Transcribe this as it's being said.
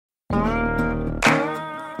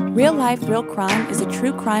Real Life, Real Crime is a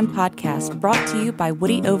true crime podcast brought to you by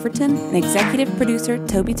Woody Overton and executive producer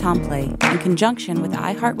Toby Tomplay in conjunction with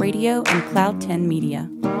iHeartRadio and Cloud 10 Media.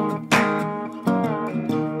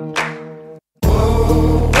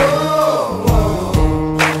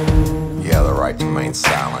 You have the right to remain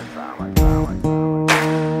silent.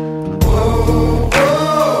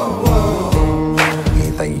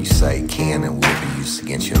 Anything you say can and will be used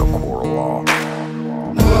against you in a court of law.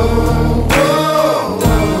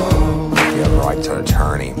 You have the right to an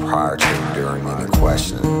attorney prior to and during any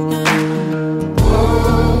questioning. You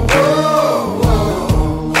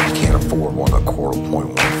can't afford one of the court will appoint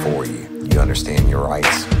one for you. You understand your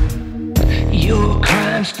rights? Your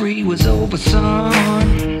crime spree was over,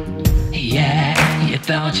 son. Yeah, you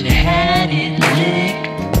thought you had it licked,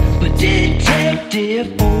 but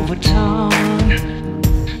Detective Overton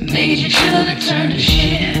made you sugar turn to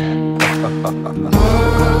shit.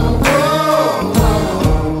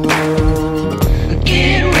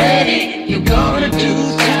 Get ready, you're gonna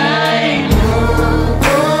do time.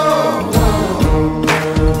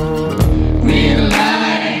 Real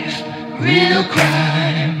life, real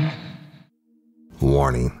crime.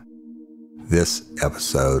 Warning. This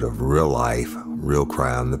episode of Real Life, Real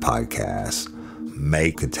Crime, the podcast,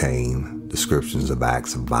 may contain descriptions of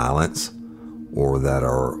acts of violence or that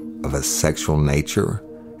are of a sexual nature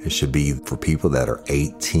and should be for people that are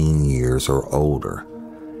 18 years or older.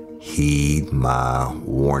 Heed my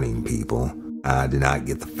warning, people. I did not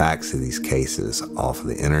get the facts of these cases off of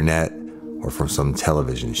the internet or from some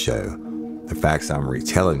television show. The facts I'm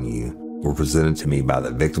retelling you were presented to me by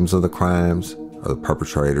the victims of the crimes or the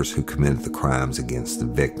perpetrators who committed the crimes against the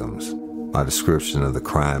victims. My description of the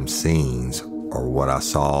crime scenes are what I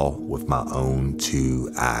saw with my own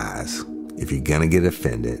two eyes. If you're gonna get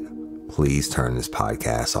offended, please turn this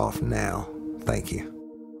podcast off now. Thank you.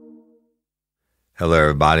 Hello,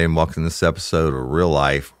 everybody, and welcome to this episode of Real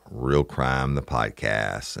Life, Real Crime, the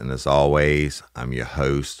podcast. And as always, I'm your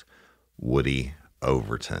host, Woody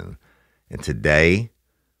Overton. And today,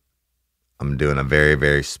 I'm doing a very,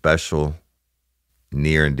 very special,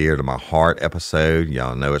 near and dear to my heart episode.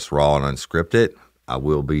 Y'all know it's raw and unscripted. I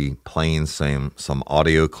will be playing some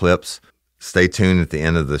audio clips. Stay tuned at the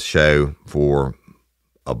end of the show for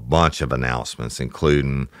a bunch of announcements,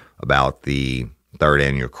 including about the 3rd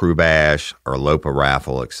annual Krewe Bash, or LOPA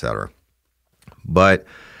raffle, etc. But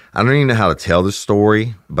I don't even know how to tell this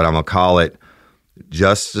story, but I'm going to call it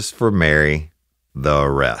Justice for Mary, the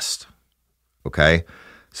Arrest. Okay?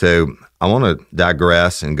 So I want to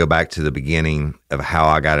digress and go back to the beginning of how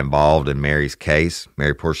I got involved in Mary's case,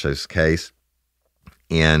 Mary Portia's case.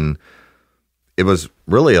 And it was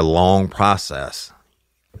really a long process.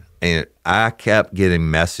 And I kept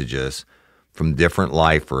getting messages from different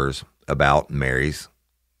lifers about Mary's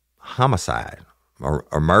homicide or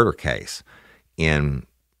murder case. And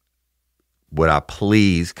would I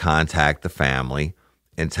please contact the family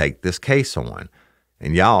and take this case on?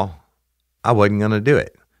 And y'all, I wasn't going to do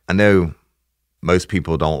it. I know most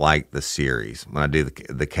people don't like the series. When I do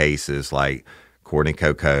the cases like Courtney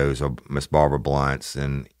Coco's or Miss Barbara Blount's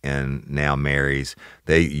and now Mary's,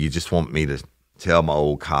 you just want me to tell my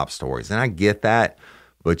old cop stories. And I get that,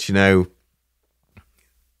 but you know,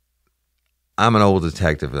 I'm an old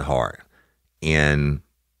detective at heart. And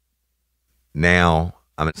now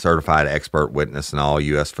I'm a certified expert witness in all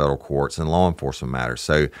U.S. federal courts and law enforcement matters.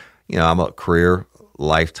 So, you know, I'm a career,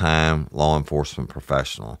 lifetime law enforcement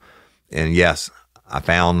professional. And yes, I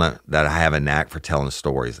found that I have a knack for telling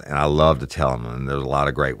stories, and I love to tell them. And there's a lot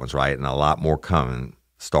of great ones, right? And a lot more coming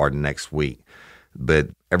starting next week. But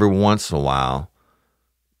every once in a while,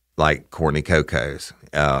 like Courtney Coco's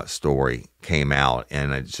story came out,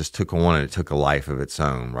 and it just took on, and it took a life of its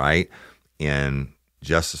own, right? And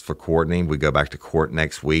Justice for Courtney, we go back to court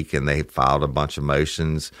next week, and they filed a bunch of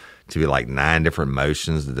motions, to be like 9 different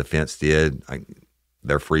motions the defense did.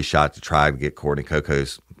 Their free shot to try to get Courtney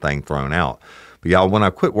Coco's thing thrown out. But y'all, when I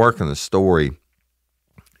quit working the story,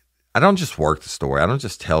 I don't just work the story. I don't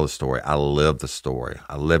just tell the story. I live the story.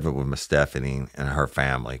 I live it with Miss Stephanie and her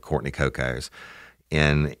family, Courtney Coco's.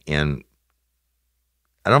 And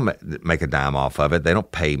I don't make a dime off of it. They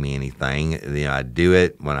don't pay me anything. You know, I do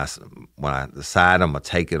it when I decide I'm going to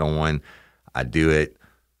take it on. I do it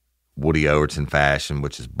Woody Overton fashion,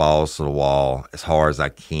 which is balls to the wall as hard as I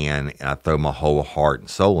can, and I throw my whole heart and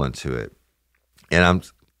soul into it. And I'm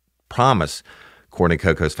promised Courtney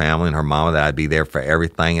Coco's family and her mama that I'd be there for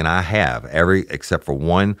everything, and I have, except for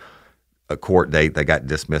one court date that got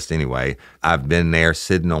dismissed anyway. I've been there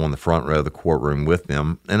sitting on the front row of the courtroom with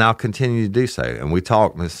them, and I'll continue to do so. And we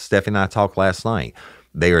talked, Miss Stephanie and I talked last night.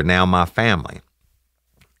 They are now my family.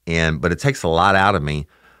 But it takes a lot out of me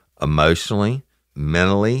emotionally,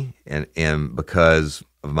 mentally, and because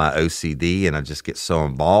of my OCD, and I just get so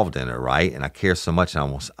involved in it, right? And I care so much,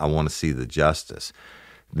 and I want to see the justice.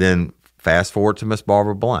 Then fast forward to Miss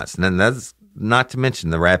Barbara Blount. And then that's not to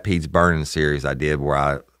mention the Rapides Burning series I did, where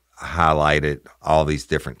I highlighted all these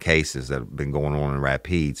different cases that have been going on in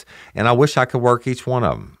Rapides. And I wish I could work each one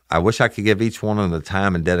of them. I wish I could give each one of them the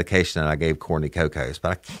time and dedication that I gave Courtney Coco's,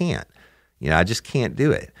 but I can't. I just can't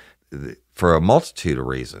do it for a multitude of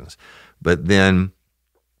reasons. But then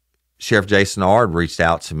Sheriff Jason Ard reached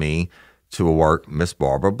out to me to work Miss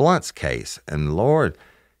Barbara Blount's case. And Lord,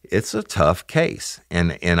 it's a tough case.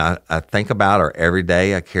 And I think about her every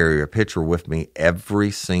day. I carry her picture with me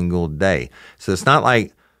every single day. So it's not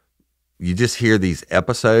like you just hear these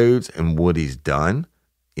episodes and what he's done,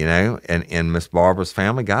 and Miss Barbara's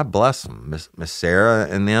family, God bless them. Miss Sarah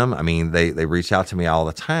and them, I mean, they reach out to me all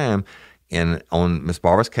the time. And on Miss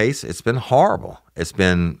Barbara's case, it's been horrible. It's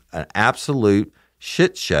been an absolute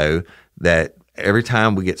shit show that every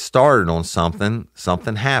time we get started on something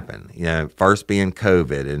happened. First being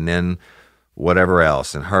COVID, and then whatever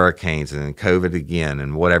else, and hurricanes, and then COVID again,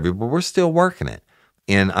 and whatever. But we're still working it.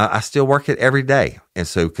 And I still work it every day. And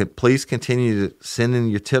so please continue to send in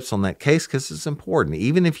your tips on that case, because it's important.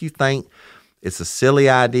 Even if you think it's a silly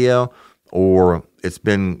idea or it's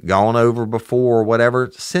been gone over before or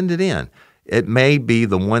whatever, send it in. It may be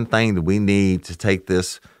the one thing that we need to take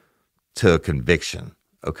this to a conviction,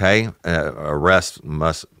 okay? Arrest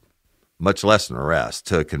much less an arrest,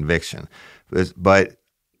 to a conviction. But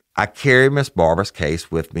I carry Miss Barbara's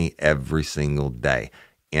case with me every single day.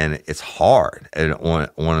 And it's hard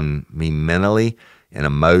on me mentally and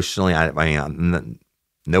emotionally. I mean, I'm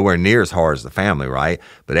nowhere near as hard as the family, right?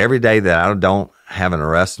 But every day that I don't have an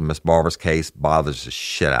arrest in Miss Barbara's case bothers the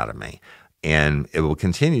shit out of me. And it will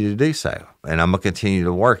continue to do so. And I'm going to continue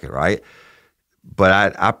to work it, right?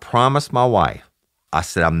 But I promised my wife, I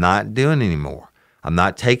said, I'm not doing any more. I'm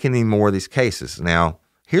not taking any more of these cases. Now,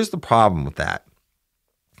 here's the problem with that.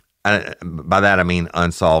 By that, I mean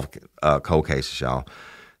unsolved cold cases, y'all.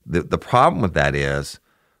 The problem with that is,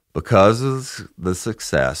 because of the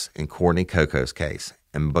success in Courtney Coco's case,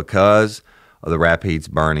 and because of the Rapides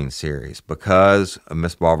Burning series, because of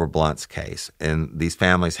Miss Barbara Blount's case, and these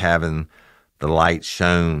families having the light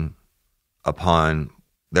shown upon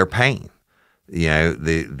their pain,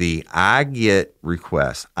 I get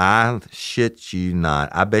requests. I shit you not.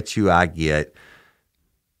 I bet you I get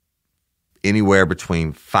anywhere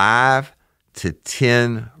between 5 to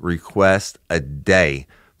 10 requests a day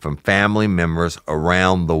from family members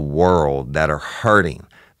around the world that are hurting,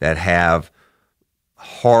 that have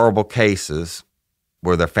horrible cases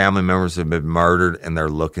where their family members have been murdered and they're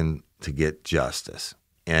looking to get justice.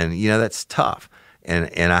 And, that's tough.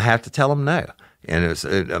 And I have to tell them no.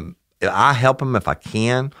 And I help them if I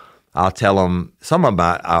can. I'll tell them, some of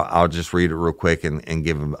them I'll just read it real quick and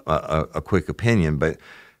give them a quick opinion. But,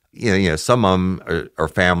 some of them are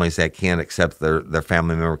families that can't accept their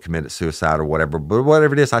family member committed suicide or whatever. But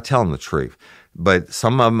whatever it is, I tell them the truth. But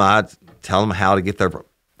some of them, I tell them how to get their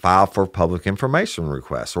file for public information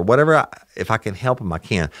requests or whatever. If I can help them, I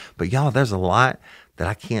can. But y'all, there's a lot that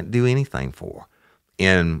I can't do anything for.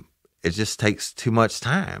 And it just takes too much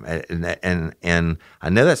time. And I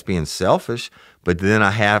know that's being selfish, but then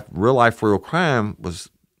I have Real Life, Real Crime was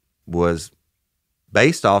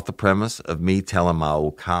based off the premise of me telling my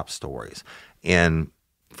old cop stories. And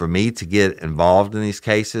for me to get involved in these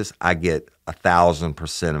cases, I get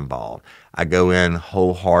 1,000% involved. I go in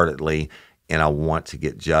wholeheartedly, and I want to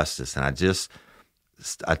get justice. And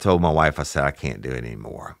I told my wife, I said, I can't do it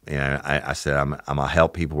anymore. I said, I'm going to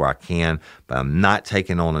help people where I can, but I'm not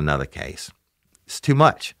taking on another case. It's too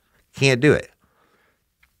much. Can't do it.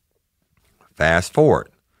 Fast forward.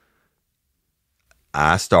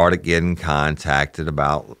 I started getting contacted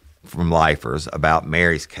from lifers about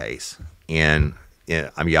Mary's case. And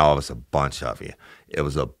y'all, it was a bunch of you. It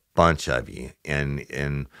was a bunch of you.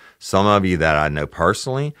 And some of you that I know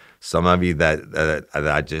personally, some of you that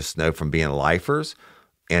I just know from being lifers.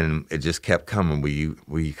 And it just kept coming.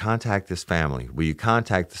 Will you contact this family? Will you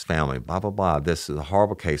contact this family? Blah, blah, blah. This is a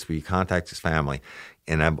horrible case. Will you contact this family?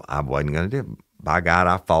 And I wasn't going to do it. By God,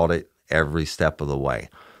 I fought it every step of the way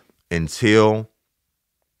until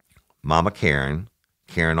Mama Karen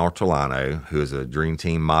Ortolano, who is a Dream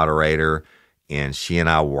Team moderator, and she and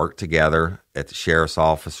I worked together at the sheriff's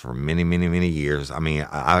office for many, many, many years. I mean,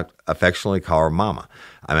 I affectionately call her Mama.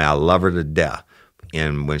 I mean, I love her to death.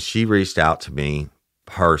 And when she reached out to me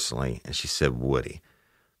personally, and she said, Woody,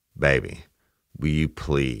 baby, will you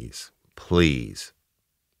please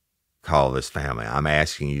call this family? I'm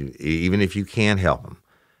asking you, even if you can't help them.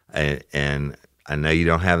 And I know you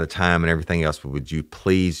don't have the time and everything else, but would you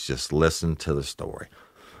please just listen to the story?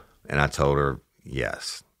 And I told her,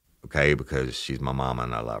 yes. Okay, because she's my mama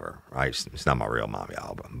and I love her, right? She's not my real mom,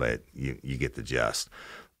 y'all, but you get the gist.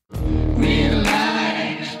 Real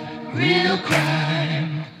life, real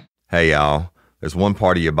crime. Hey, y'all, there's one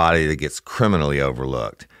part of your body that gets criminally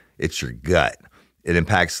overlooked. It's your gut. It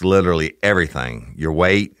impacts literally everything, your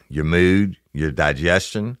weight, your mood, your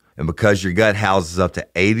digestion. And because your gut houses up to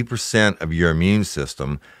 80% of your immune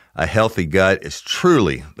system, a healthy gut is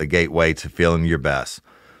truly the gateway to feeling your best.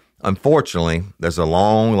 Unfortunately, there's a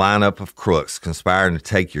long lineup of crooks conspiring to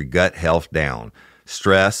take your gut health down.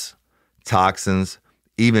 Stress, toxins,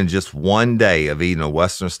 even just one day of eating a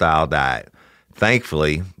Western-style diet.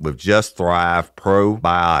 Thankfully, with Just Thrive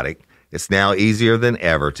Probiotic, it's now easier than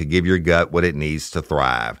ever to give your gut what it needs to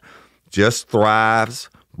thrive. Just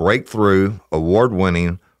Thrive's breakthrough,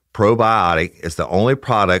 award-winning probiotic is the only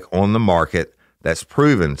product on the market that's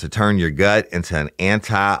proven to turn your gut into an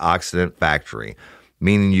antioxidant factory,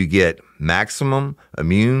 meaning you get maximum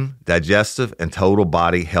immune, digestive, and total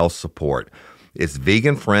body health support. It's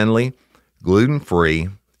vegan-friendly, gluten-free,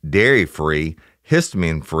 dairy-free,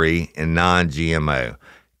 histamine-free, and non-GMO,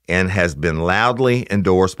 and has been loudly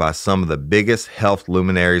endorsed by some of the biggest health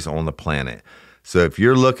luminaries on the planet. So if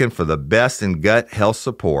you're looking for the best in gut health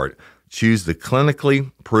support, choose the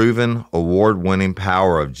clinically proven, award-winning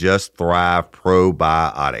power of Just Thrive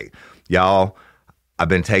Probiotic. Y'all, I've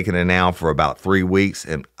been taking it now for about 3 weeks,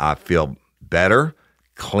 and I feel better,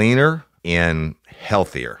 cleaner, and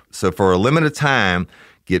healthier. So for a limited time,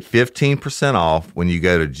 get 15% off when you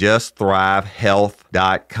go to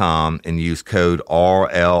justthrivehealth.com and use code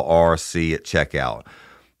RLRC at checkout.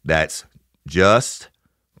 That's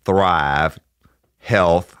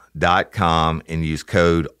justthrivehealth.com and use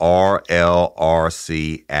code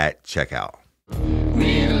RLRC at checkout.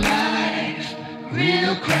 Real life,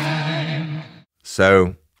 real crime.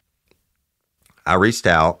 So I reached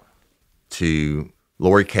out to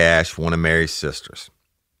Lori Cash, one of Mary's sisters,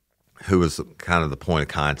 who was kind of the point of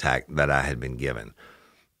contact that I had been given.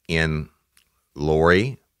 And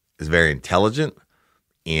Lori is very intelligent,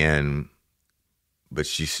 but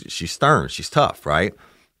she's stern, she's tough, right?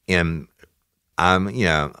 And I'm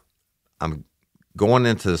going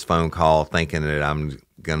into this phone call thinking that I'm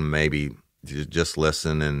gonna maybe just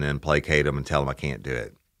listen and then placate them and tell them I can't do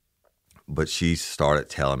it. But she started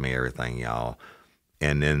telling me everything, y'all.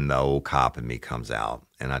 And then the old cop in me comes out.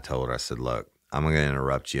 And I told her, I said, look, I'm going to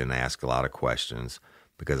interrupt you and ask a lot of questions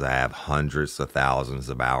because I have hundreds of thousands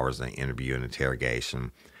of hours in interview and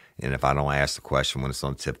interrogation. And if I don't ask the question when it's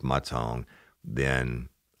on the tip of my tongue, then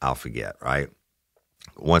I'll forget, right?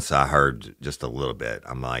 Once I heard just a little bit,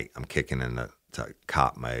 I'm kicking in the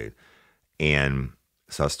cop mode. And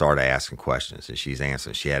so I started asking questions, and she's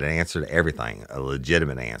answering. She had an answer to everything, a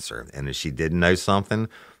legitimate answer. And if she didn't know something,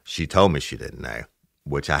 she told me she didn't know,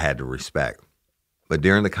 which I had to respect. But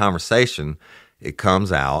during the conversation, it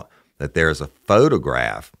comes out that there's a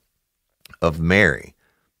photograph of Mary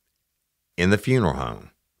in the funeral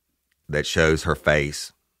home that shows her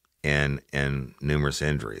face and numerous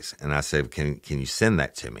injuries. And I said, can you send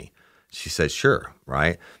that to me? She said, sure,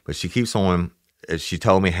 right? But she keeps on, she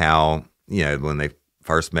told me how, when they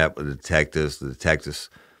first met with the detectives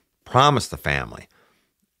promised the family,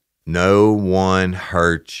 no one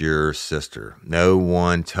hurt your sister. No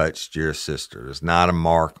one touched your sister. There's not a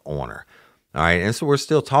mark on her. All right. And so we're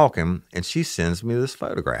still talking, and she sends me this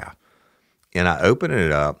photograph. And I open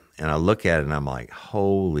it up, and I look at it, and I'm like,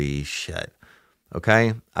 holy shit.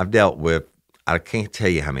 Okay. I've dealt with, I can't tell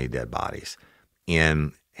you how many dead bodies.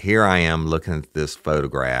 And here I am looking at this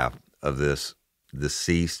photograph of this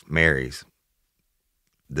Mary's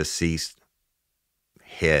deceased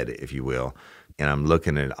head, if you will. And I'm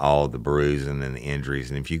looking at all the bruising and the injuries.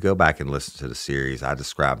 And if you go back and listen to the series, I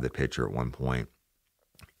described the picture at one point.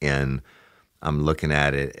 And I'm looking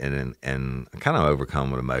at it and kind of overcome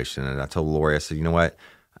with emotion. And I told Lori, I said, you know what?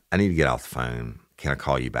 I need to get off the phone. Can I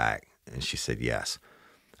call you back? And she said, yes.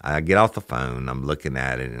 I get off the phone. I'm looking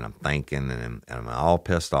at it, and I'm thinking, and I'm all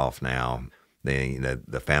pissed off now.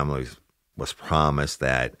 The family was promised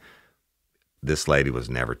that this lady was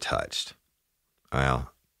never touched.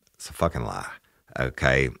 Well, it's a fucking lie.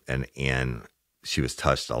 Okay. And she was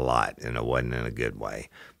touched a lot, and it wasn't in a good way.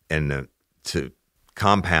 And to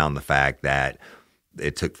compound the fact that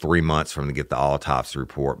it took 3 months for them to get the autopsy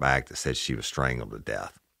report back that said she was strangled to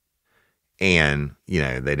death. And,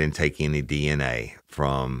 they didn't take any DNA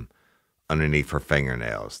from underneath her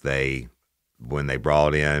fingernails. When they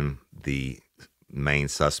brought in the main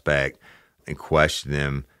suspect and questioned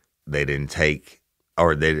him, they didn't take,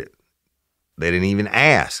 or They didn't even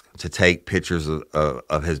ask to take pictures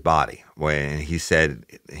of his body when he said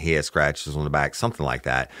he had scratches on the back, something like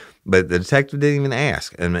that. But the detective didn't even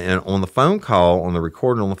ask. And on the phone call, on the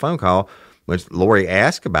recording on the phone call, when Lori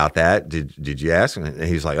asked about that, did you ask? And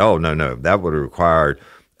he's like, oh, no, that would have required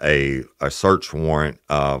a search warrant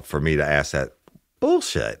for me to ask that.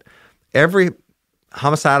 Bullshit. Every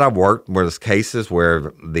homicide I've worked where there's cases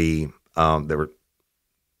where there were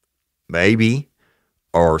maybe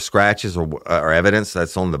or scratches or evidence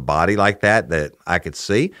that's on the body like that I could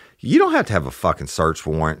see, you don't have to have a fucking search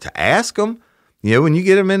warrant to ask them. You know, when you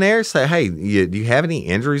get them in there, say, hey, do you have any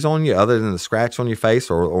injuries on you other than the scratch on your face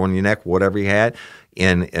or on your neck, whatever you had?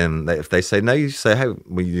 And if they say no, you say, hey,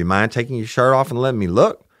 would you mind taking your shirt off and letting me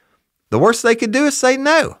look? The worst they could do is say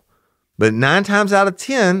no. But 9 times out of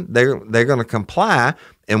 10, they're going to comply.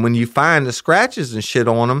 And when you find the scratches and shit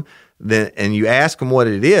on them, and you ask them what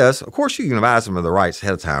it is, of course you can advise them of the rights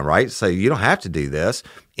ahead of time, right? So you don't have to do this.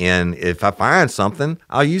 And if I find something,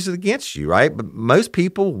 I'll use it against you, right? But most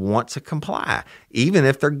people want to comply, even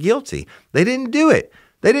if they're guilty. They didn't do it.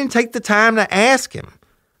 They didn't take the time to ask him.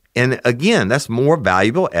 And again, that's more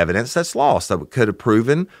valuable evidence that's lost that could have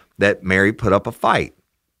proven that Mary put up a fight.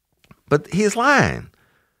 But he's lying.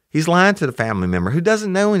 He's lying to the family member who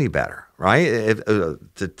doesn't know any better, right? If a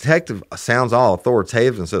detective sounds all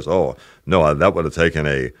authoritative and says, oh, no, that would have taken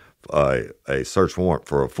a search warrant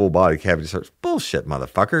for a full body cavity search. Bullshit,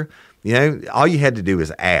 motherfucker. You know, all you had to do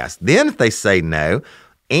is ask. Then if they say no,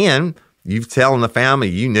 and you've telling the family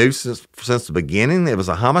you knew since the beginning it was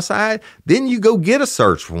a homicide, then you go get a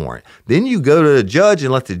search warrant. Then you go to the judge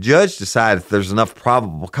and let the judge decide if there's enough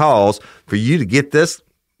probable cause for you to get this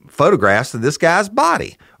photographs of this guy's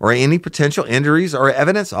body or any potential injuries or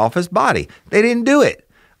evidence off his body. They didn't do it,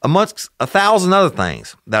 amongst 1,000 other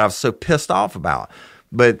things that I was so pissed off about.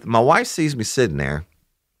 But my wife sees me sitting there,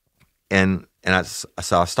 and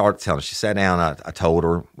so I started telling her. She sat down, I told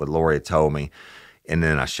her what Lori had told me, and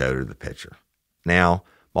then I showed her the picture. Now,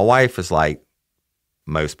 my wife is like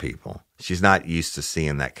most people. She's not used to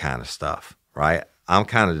seeing that kind of stuff, right? I'm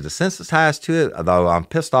kind of desensitized to it, although I'm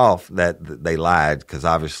pissed off that they lied because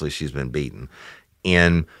obviously she's been beaten.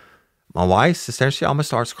 And my wife sits there and she almost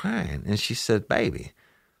starts crying. And she said, baby,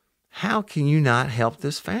 how can you not help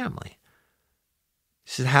this family?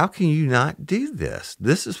 She said, how can you not do this?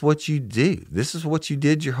 This is what you do. This is what you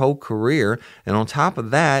did your whole career. And on top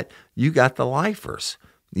of that, you got the lifers.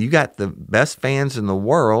 You got the best fans in the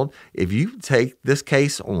world. If you take this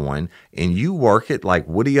case on and you work it like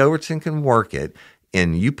Woody Overton can work it,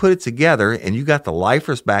 and you put it together and you got the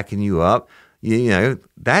lifers backing you up, you know,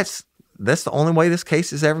 that's the only way this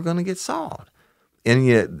case is ever going to get solved.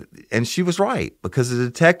 And she was right, because the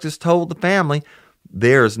detectives told the family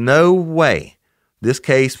there's no way this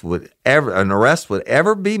case an arrest would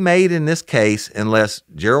ever be made in this case unless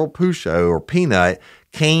Gerald Pouchot or Peanut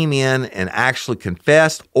came in and actually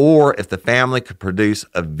confessed, or if the family could produce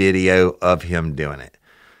a video of him doing it.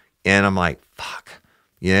 And I'm like, fuck.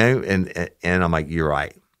 You know, and I'm like, you're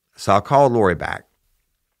right. So I called Lori back.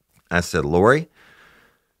 I said, Lori,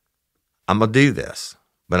 I'm going to do this,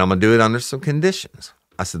 but I'm going to do it under some conditions.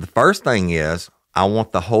 I said, the first thing is I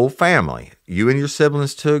want the whole family, you and your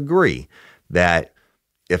siblings, to agree that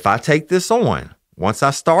if I take this on, once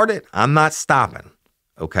I start it, I'm not stopping.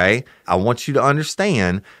 Okay? I want you to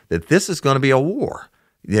understand that this is going to be a war.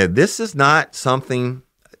 Yeah, this is not something.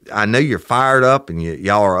 I know you're fired up and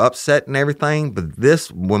y'all are upset and everything, but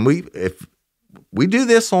if we do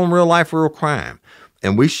this on Real Life, Real Crime,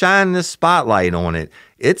 and we shine this spotlight on it,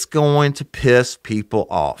 it's going to piss people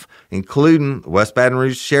off, including the West Baton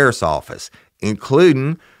Rouge Sheriff's Office,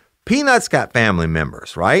 including Peanut's got family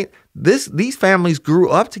members, right? These families grew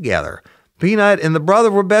up together. Peanut and the brother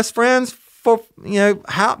were best friends for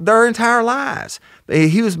their entire lives.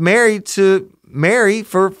 He was married to Mary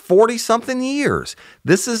for 40-something years.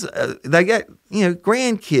 This is, they got,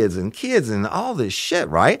 grandkids and kids and all this shit,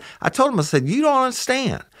 right? I told him, I said, you don't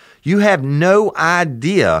understand. You have no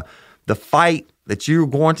idea the fight that you're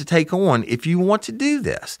going to take on if you want to do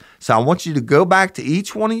this. So I want you to go back to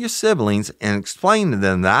each one of your siblings and explain to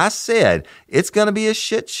them that I said it's going to be a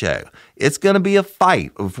shit show. It's going to be a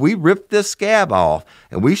fight. If we rip this scab off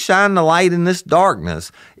and we shine the light in this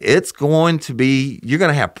darkness, it's going to be, you're going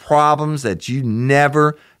to have problems that you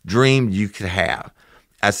never dreamed you could have.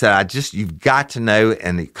 I said, you've got to know,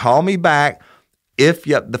 and call me back if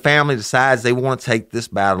the family decides they want to take this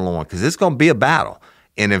battle on, because it's going to be a battle.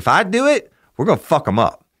 And if I do it, we're going to fuck them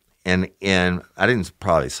up. And I didn't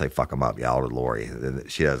probably say fuck them up, y'all, to Lori.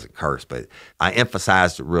 She doesn't curse, but I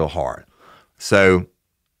emphasized it real hard. So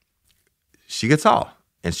she gets off.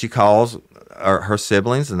 and she calls her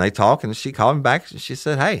siblings, and they talk, and she called me back, and she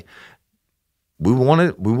said, hey, we want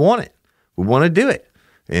it. We want to do it.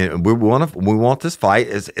 And we want this fight.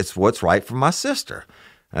 It's what's right for my sister.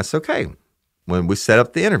 That's okay. When we set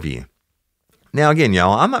up the interview. Now, again,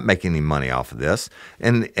 y'all, I'm not making any money off of this.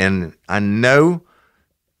 And I know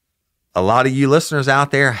a lot of you listeners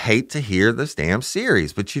out there hate to hear this damn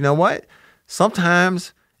series. But you know what?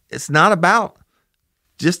 Sometimes it's not about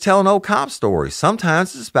just telling old cop stories.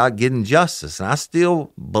 Sometimes it's about getting justice. And I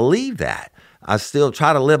still believe that. I still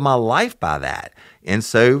try to live my life by that. And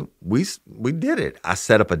so we did it. I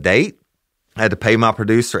set up a date. I had to pay my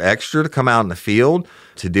producer extra to come out in the field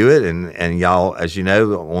to do it. And y'all, as you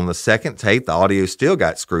know, on the second tape, the audio still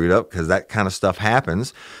got screwed up because that kind of stuff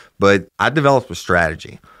happens. But I developed a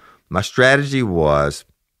strategy. My strategy was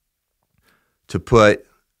to put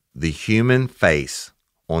the human face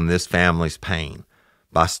on this family's pain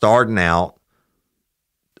by starting out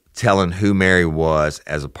telling who Mary was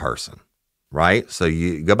as a person. Right? So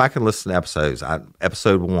you go back and listen to episodes.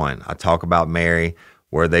 Episode 1, I talk about Mary,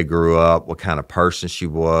 where they grew up, what kind of person she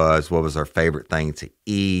was, what was her favorite thing to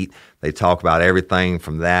eat. They talk about everything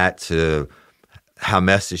from that to how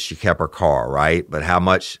messy she kept her car, right? But how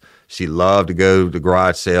much she loved to go to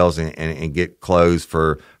garage sales and get clothes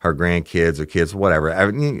for her grandkids or kids, whatever.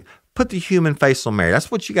 Put the human face on Mary.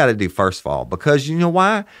 That's what you got to do first of all, because you know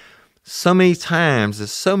why? So many times,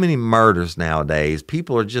 there's so many murders nowadays,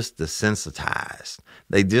 people are just desensitized.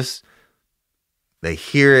 They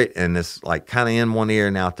hear it and it's like kind of in one ear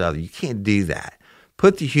and out the other. You can't do that.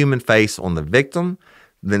 Put the human face on the victim.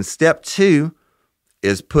 Then step 2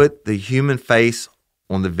 is put the human face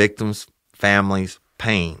on the victim's family's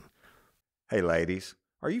pain. Hey ladies,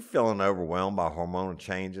 are you feeling overwhelmed by hormonal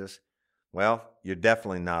changes? Well, you're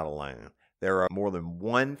definitely not alone. There are more than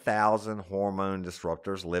 1,000 hormone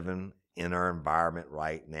disruptors living in our environment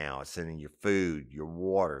right now. It's in your food, your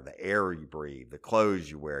water, the air you breathe, the clothes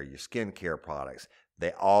you wear, your skincare products.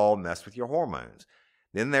 They all mess with your hormones.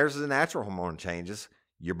 Then there's the natural hormone changes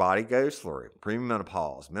your body goes through,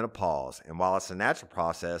 premenopause, menopause. And while it's a natural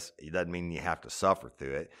process, it doesn't mean you have to suffer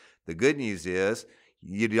through it. The good news is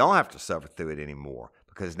you don't have to suffer through it anymore,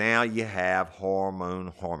 because now you have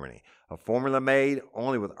Hormone Harmony, a formula made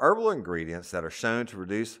only with herbal ingredients that are shown to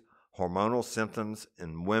reduce hormonal symptoms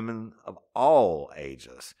in women of all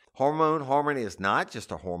ages. Hormone Harmony is not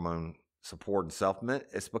just a hormone supporting supplement,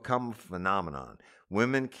 it's become a phenomenon.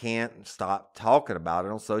 Women can't stop talking about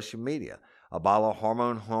it on social media. A bottle of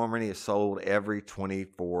Hormone Harmony is sold every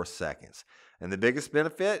 24 seconds. And the biggest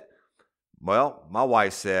benefit? Well, my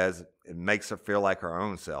wife says it makes her feel like her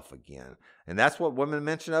own self again. And that's what women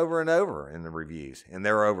mention over and over in the reviews. And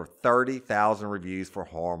there are over 30,000 reviews for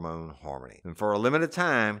Hormone Harmony. And for a limited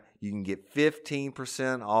time, you can get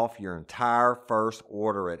 15% off your entire first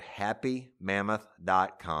order at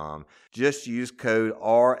happymammoth.com. Just use code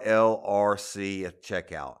RLRC at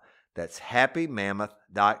checkout. That's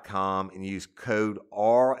happymammoth.com and use code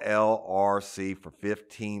RLRC for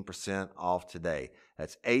 15% off today.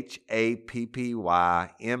 That's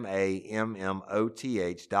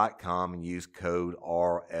happymammoth.com and use code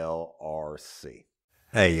RLRC.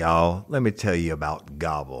 Hey y'all, let me tell you about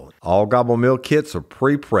Gobble. All Gobble meal kits are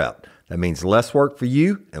pre-prepped. That means less work for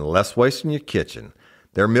you and less waste in your kitchen.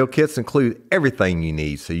 Their meal kits include everything you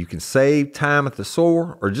need so you can save time at the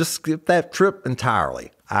store or just skip that trip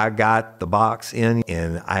entirely. I got the box in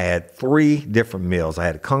and I had 3 different meals. I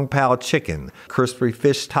had a Kung Pao chicken, crispy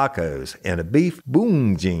fish tacos, and a beef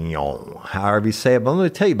bourguignon, however you say it. But let me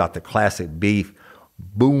tell you about the classic beef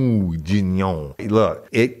bourguignon. Look,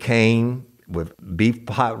 it came with beef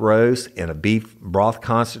pot roast and a beef broth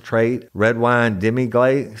concentrate, red wine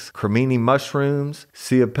demi-glaze, cremini mushrooms,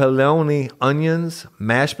 cipollone onions,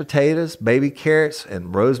 mashed potatoes, baby carrots,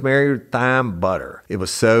 and rosemary thyme butter. It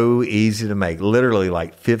was so easy to make. Literally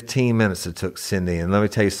like 15 minutes it took Cindy. And let me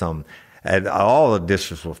tell you something, all the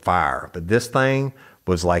dishes were fire, but this thing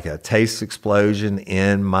was like a taste explosion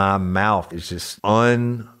in my mouth. It's just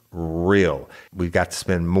unreal. We've got to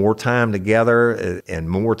spend more time together and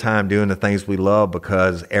more time doing the things we love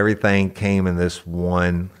because everything came in this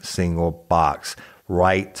one single box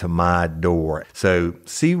right to my door. So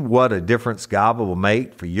see what a difference Gobble will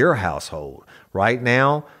make for your household. Right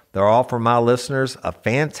now, they're offering my listeners a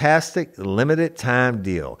fantastic limited time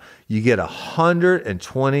deal. You get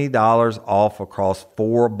 $120 off across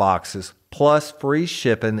 4 boxes plus free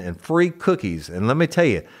shipping and free cookies. And let me tell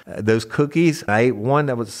you, those cookies, I ate one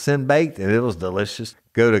that was sin baked and it was delicious.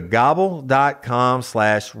 Go to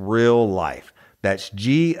gobble.com/real life. That's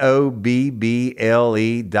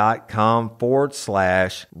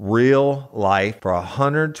GOBBLE.com/real life for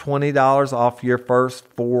 $120 off your first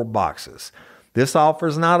 4 boxes. This offer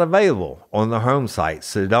is not available on the home site,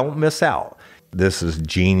 so don't miss out. This is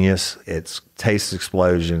genius. It's taste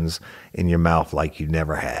explosions in your mouth like you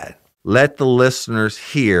never had. Let the listeners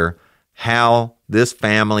hear how this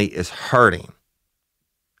family is hurting.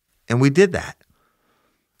 And we did that.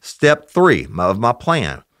 Step 3 of my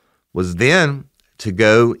plan was then to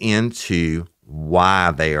go into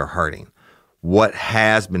why they are hurting. What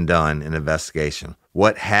has been done in investigation?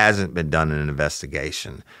 What hasn't been done in an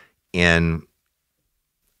investigation? And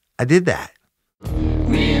I did that.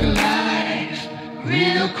 Real life,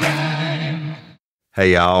 real crime.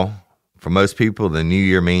 Hey, y'all. For most people, the new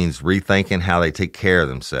year means rethinking how they take care of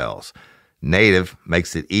themselves. Native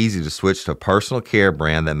makes it easy to switch to a personal care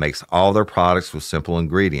brand that makes all their products with simple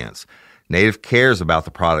ingredients. Native cares about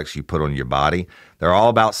the products you put on your body. They're all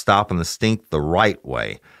about stopping the stink the right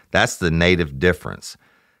way. That's the Native difference.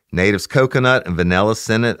 Native's coconut and vanilla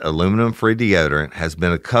scented aluminum-free deodorant has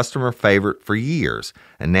been a customer favorite for years,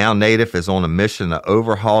 and now Native is on a mission to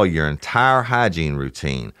overhaul your entire hygiene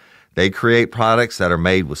routine. They create products that are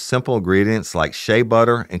made with simple ingredients like shea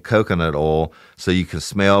butter and coconut oil so you can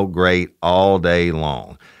smell great all day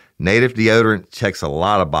long. Native deodorant checks a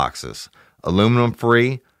lot of boxes.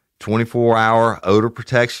 Aluminum-free, 24-hour odor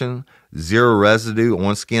protection, 0 residue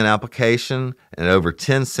on skin application, and over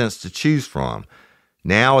 10 scents to choose from.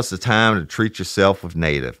 Now is the time to treat yourself with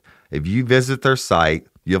Native. If you visit their site,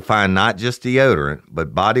 you'll find not just deodorant,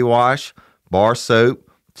 but body wash, bar soap,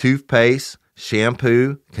 toothpaste,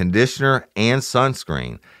 shampoo, conditioner, and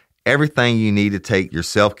sunscreen. Everything you need to take your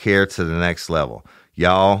self-care to the next level.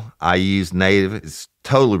 Y'all, I use Native. It's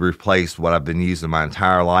totally replaced what I've been using my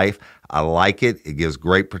entire life. I like it. It gives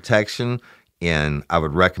great protection, and I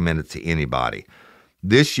would recommend it to anybody.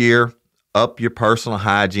 This year, up your personal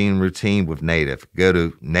hygiene routine with Native. Go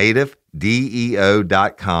to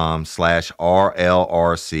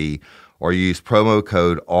nativedeo.com/RLRC or use promo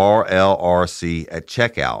code RLRC at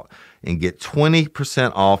checkout and get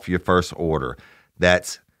 20% off your first order.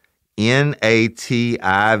 That's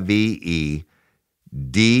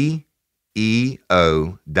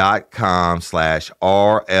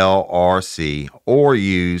nativedeo.com/RLRC or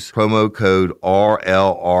use promo code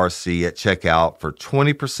RLRC at checkout for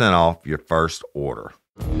 20% off your first order.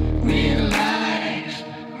 Real life,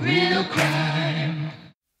 real crime.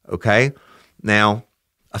 Okay? Now,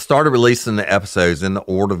 I started releasing the episodes in the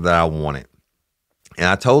order that I wanted. And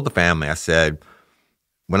I told the family, I said,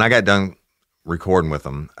 when I got done recording with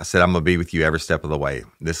them, I said, I'm going to be with you every step of the way.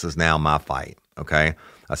 This is now my fight, okay?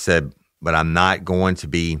 I said, but I'm not going to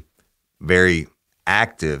be very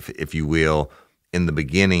active, if you will, in the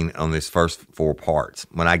beginning on this first 4 parts.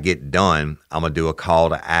 When I get done, I'm going to do a call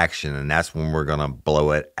to action, and that's when we're going to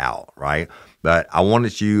blow it out, right? But I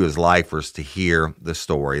wanted you as lifers to hear the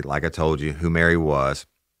story, like I told you, who Mary was,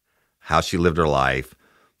 how she lived her life,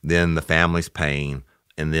 then the family's pain,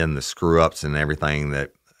 and then the screw-ups and everything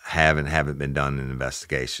that haven't been done in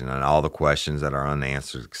investigation, and all the questions that are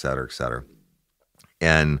unanswered, et cetera, et cetera.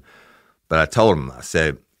 But I told them, I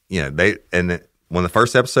said, when the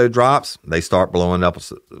first episode drops, they start blowing up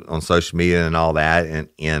on social media and all that,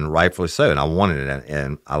 and rightfully so. And I wanted it,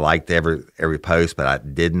 and I liked every post, but I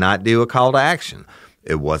did not do a call to action.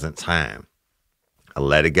 It wasn't time. I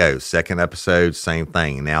let it go. Second episode, same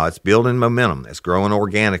thing. Now it's building momentum. It's growing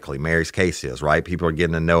organically. Mary's case is, right? People are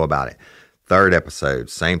getting to know about it. Third episode,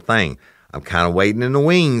 same thing. I'm kind of waiting in the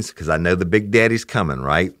wings because I know the big daddy's coming,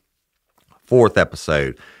 right? Fourth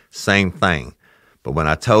episode, same thing. But when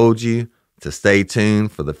I told you to stay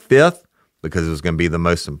tuned for the 5th because it was going to be the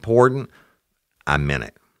most important, I meant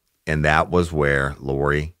it. And that was where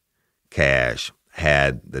Lori Cash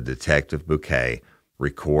had the Detective Bouquet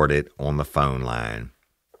recorded on the phone line.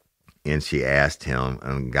 And she asked him,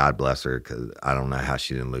 and God bless her, because I don't know how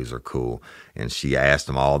she didn't lose her cool. And she asked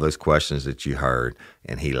him all those questions that you heard,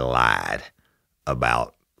 and he lied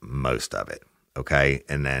about most of it. Okay.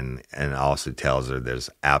 And also tells her there's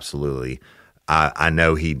absolutely, I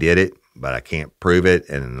know he did it, but I can't prove it.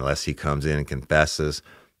 And unless he comes in and confesses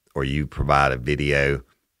or you provide a video,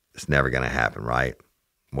 it's never going to happen, right?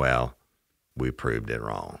 Well, we proved it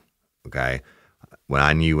wrong. Okay. When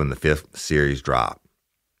I knew when the 5th series dropped,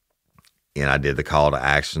 and I did the call to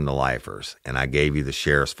action to lifers, and I gave you the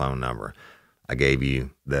sheriff's phone number. I gave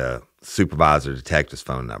you the supervisor detective's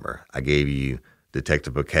phone number. I gave you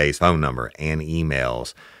Detective Bouquet's phone number and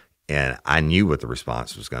emails, and I knew what the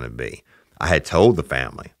response was going to be. I had told the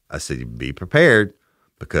family, I said, be prepared,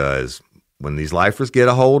 because when these lifers get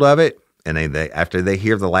a hold of it, And they after they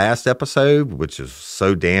hear the last episode, which is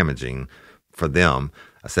so damaging for them,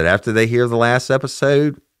 I said, after they hear the last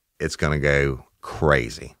episode, it's going to go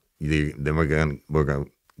crazy. Then we're going to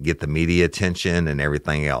get the media attention and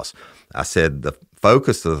everything else. I said the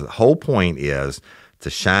focus of the whole point is to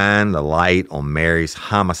shine the light on Mary's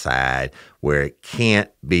homicide where it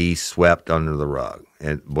can't be swept under the rug.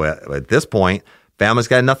 And at this point, family's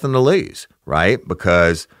got nothing to lose, right?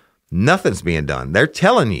 Because nothing's being done. They're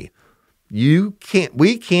telling you,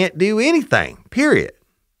 we can't do anything, period.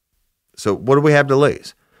 So what do we have to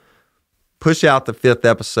lose? Push out the 5th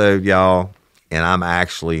episode, y'all, and I'm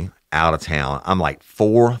actually out of town. I'm like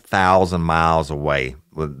 4,000 miles away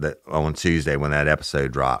on Tuesday when that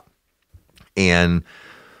episode dropped. And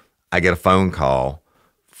I get a phone call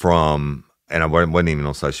from, and I wasn't even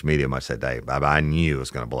on social media much that day, but I knew it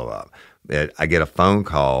was going to blow up. I get a phone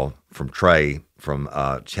call from Trey from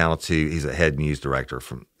Channel 2. He's a head news director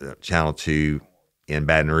from Channel 2 in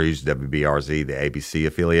Baton Rouge, WBRZ, the ABC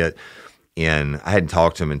affiliate. And I hadn't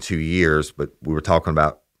talked to him in 2 years, but we were talking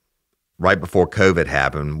about, right before COVID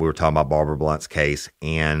happened, we were talking about Barbara Blount's case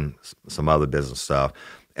and some other business stuff.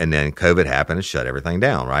 And then COVID happened and shut everything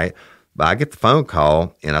down, right? But I get the phone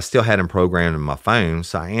call, and I still had him programmed in my phone,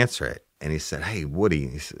 so I answer it. And he said, "Hey,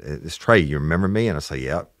 Woody, it's Trey. You remember me?" And I said,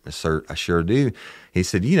 "Yep, sir, I sure do." He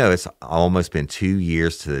said, "It's almost been 2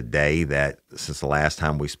 years to the day since the last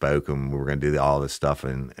time we spoke, and we were going to do all this stuff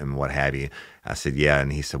and what have you." I said, "Yeah."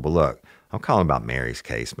 And he said, "Well, look, I'm calling about Mary's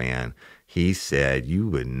case, man." He said, "You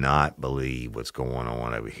would not believe what's going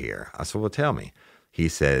on over here." I said, "Well, tell me." He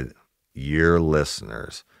said, "Your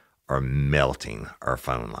listeners are melting our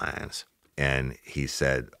phone lines." And he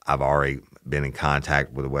said, "I've already been in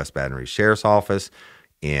contact with the West Baton Rouge Sheriff's Office,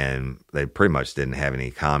 and they pretty much didn't have any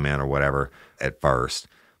comment or whatever at first.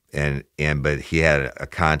 But he had a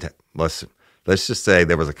contact. Let's just say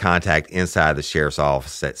there was a contact inside the sheriff's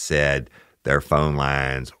office that said their phone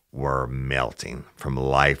lines were melting from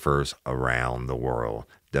lifers around the world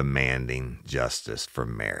demanding justice for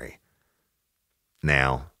Mary."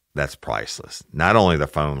 Now, that's priceless. Not only the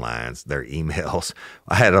phone lines, their emails.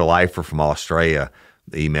 I had a lifer from Australia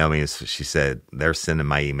email me, and she said they're sending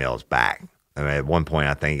my emails back. I mean, at one point,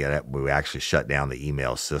 I think we actually shut down the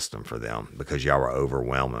email system for them because y'all were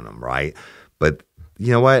overwhelming them, right? But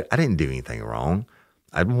you know what? I didn't do anything wrong.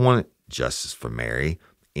 I wanted justice for Mary,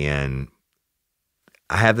 and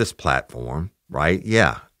I have this platform, right?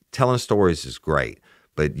 Yeah, telling stories is great,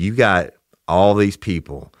 but you got all these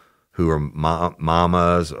people who are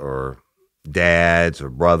mamas or dads or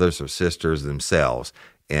brothers or sisters themselves,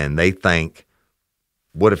 and they think,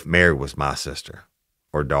 what if Mary was my sister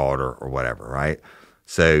or daughter or whatever, right?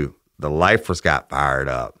 So the lifers got fired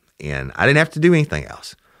up, and I didn't have to do anything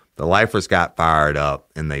else. The lifers got fired up,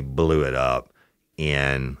 and they blew it up,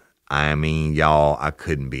 and I mean, y'all, I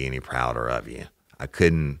couldn't be any prouder of you. I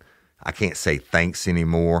can't say thanks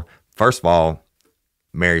anymore. First of all,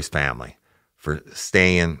 Mary's family for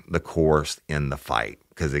staying the course in the fight,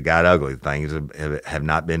 because it got ugly. Things have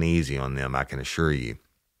not been easy on them, I can assure you.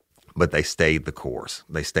 But they stayed the course.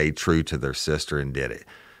 They stayed true to their sister and did it.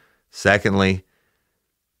 Secondly,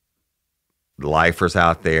 lifers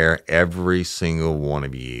out there, every single one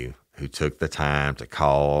of you who took the time to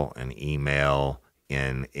call and email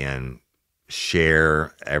and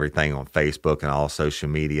share everything on Facebook and all social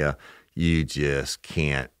media, you just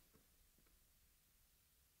can't.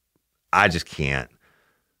 I just can't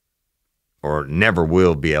or never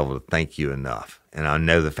will be able to thank you enough. And I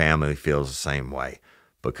know the family feels the same way,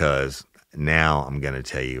 because now I'm going to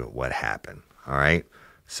tell you what happened. All right.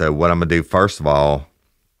 So what I'm going to do first of all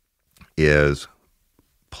is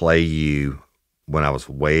play you when I was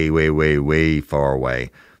way, way, way, way far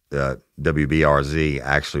away. WBRZ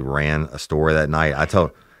actually ran a story that night. I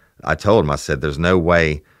told him, I said, there's no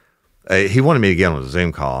way. He wanted me to get on a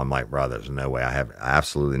Zoom call. I'm like, bro, there's no way. I have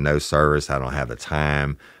absolutely no service. I don't have the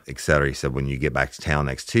time, et cetera. He said, when you get back to town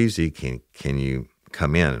next Tuesday, can you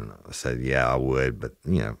come in? And I said, yeah, I would. But,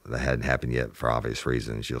 that hadn't happened yet for obvious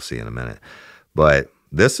reasons. You'll see in a minute. But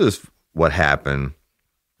this is what happened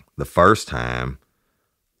the first time.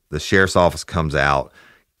 The sheriff's office comes out,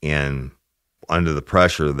 and under the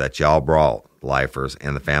pressure that y'all brought, lifers,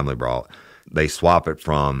 and the family brought, they swap it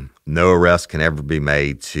from no arrest can ever be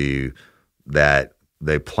made to that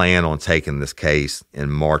they plan on taking this case in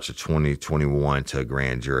March of 2021 to a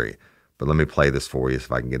grand jury. But let me play this for you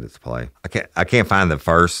if I can get it to play. I can't find the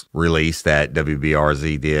first release that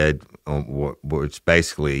WBRZ did, which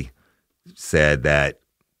basically said that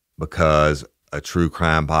because a true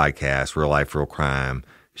crime podcast, Real Life, Real Crime,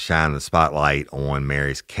 shined the spotlight on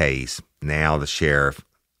Mary's case, now the sheriff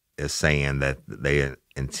is saying that they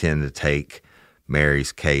intend to take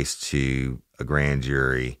Mary's case to a grand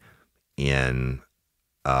jury in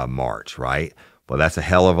March, right? Well, that's a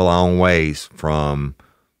hell of a long ways from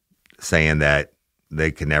saying that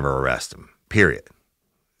they could never arrest him, period.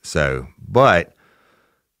 So, but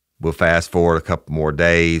we'll fast forward a couple more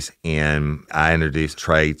days, and I introduced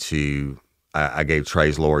Trey to, I gave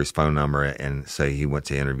Trey's lawyer's phone number, and so he went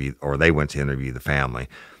to interview, or they went to interview the family.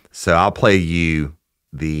 So I'll play you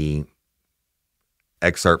the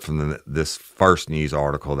excerpt from this first news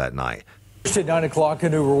article that night. At 9 o'clock, a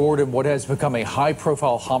new reward in what has become a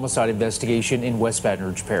high-profile homicide investigation in West Baton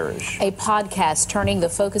Rouge Parish. A podcast turning the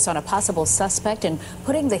focus on a possible suspect and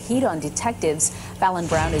putting the heat on detectives. Barbara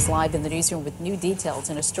Blount is live in the newsroom with new details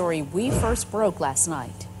in a story we first broke last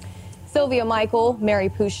night. Sylvia Michael, Mary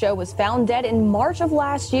Pouchot, was found dead in March of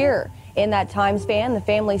last year. In that time span, the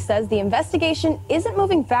family says the investigation isn't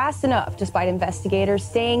moving fast enough, despite investigators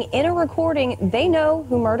saying in a recording they know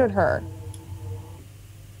who murdered her.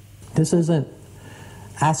 This isn't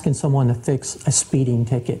asking someone to fix a speeding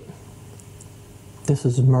ticket. This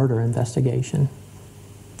is a murder investigation.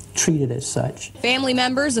 Treat it as such. Family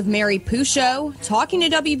members of Mary Pouchot talking to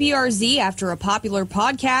WBRZ after a popular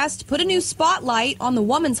podcast put a new spotlight on the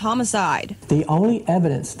woman's homicide. The only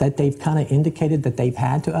evidence that they've kind of indicated that they've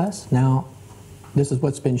had to us, now this is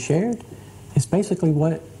what's been shared, is basically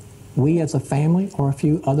what we as a family or a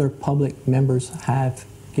few other public members have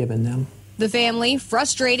given them. The family,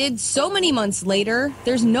 frustrated so many months later,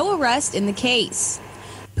 there's no arrest in the case.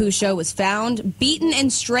 Pouchot was found, beaten,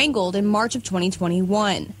 and strangled in March of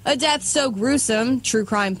 2021. A death so gruesome, true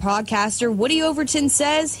crime podcaster Woody Overton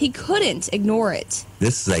says he couldn't ignore it.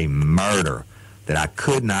 This is a murder that I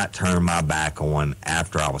could not turn my back on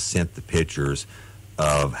after I was sent the pictures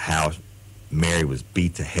of how Mary was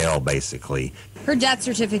beat to hell, basically. Her death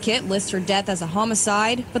certificate lists her death as a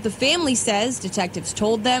homicide, but the family says detectives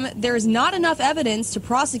told them there is not enough evidence to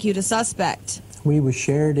prosecute a suspect. We were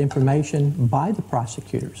shared information by the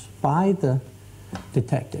prosecutors, by the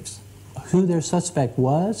detectives, who their suspect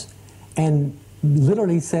was, and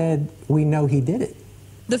literally said, we know he did it.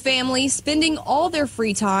 The family spending all their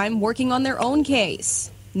free time working on their own case.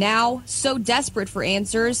 Now, so desperate for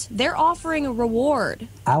answers, they're offering a reward.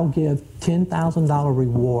 I'll give $10,000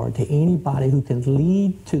 reward to anybody who can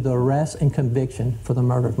lead to the arrest and conviction for the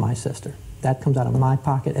murder of my sister. That comes out of my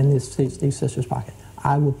pocket and these sisters' pocket.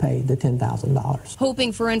 I will pay the $10,000.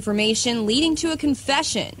 Hoping for information leading to a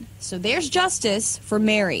confession. So there's justice for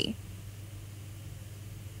Mary.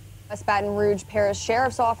 West Baton Rouge Parish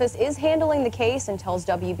Sheriff's Office is handling the case and tells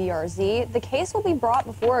WBRZ the case will be brought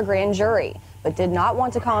before a grand jury, but did not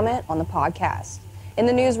want to comment on the podcast. In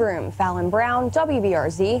the newsroom, Barbara Blount,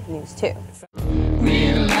 WBRZ News 2.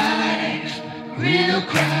 Real life, real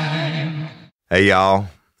crime. Hey, y'all.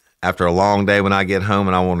 After a long day when I get home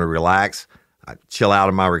and I want to relax, I chill out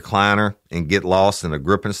in my recliner and get lost in a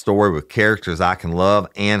gripping story with characters I can love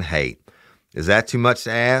and hate. Is that too much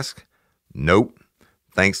to ask? Nope.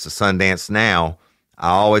 Thanks to Sundance Now, I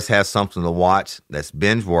always have something to watch that's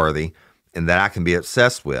binge-worthy and that I can be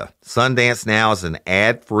obsessed with. Sundance Now is an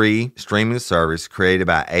ad-free streaming service created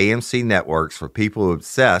by AMC Networks for people who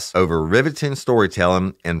obsess over riveting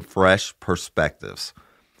storytelling and fresh perspectives.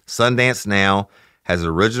 Sundance Now has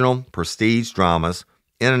original prestige dramas,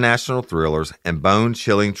 international thrillers, and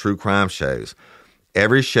bone-chilling true crime shows.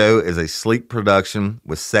 Every show is a sleek production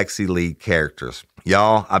with sexy lead characters.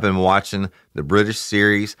 Y'all, I've been watching the British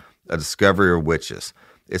series, A Discovery of Witches.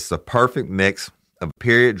 It's the perfect mix of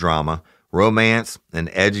period drama, romance,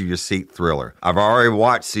 and edge-of-your-seat thriller. I've already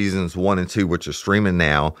watched seasons 1 and 2, which are streaming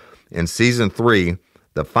now, and season 3,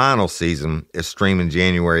 the final season, is streaming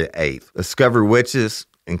January 8th. Discovery Witches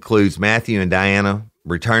includes Matthew and Diana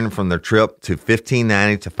returning from their trip to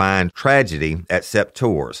 1590 to find tragedy at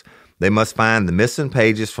Septours. They must find the missing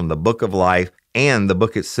pages from the Book of Life and the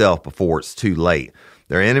book itself before it's too late.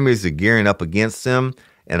 Their enemies are gearing up against them,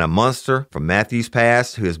 and a monster from Matthew's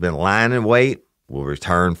past who has been lying in wait will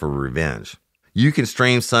return for revenge. You can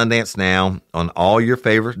stream Sundance Now on all your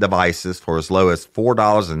favorite devices for as low as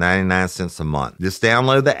 $4.99 a month. Just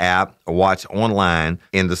download the app or watch online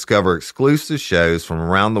and discover exclusive shows from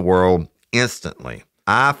around the world instantly.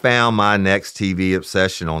 I found my next TV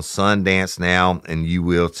obsession on Sundance Now, and you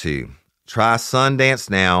will too. Try Sundance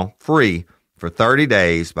Now free for 30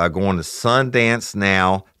 days by going to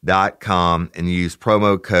sundancenow.com and use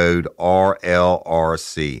promo code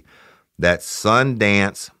RLRC. That's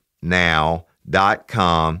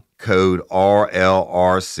sundancenow.com, code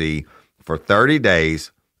RLRC, for 30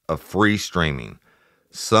 days of free streaming.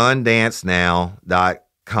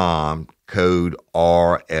 sundancenow.com, code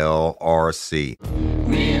RLRC.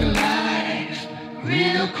 Real life,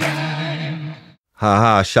 real crime.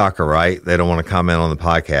 Shocker, right? They don't want to comment on the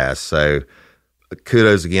podcast. So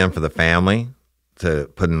kudos again for the family to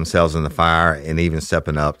putting themselves in the fire and even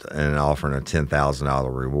stepping up and offering a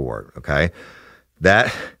 $10,000 reward, okay?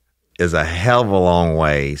 That is a hell of a long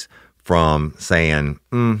ways from saying,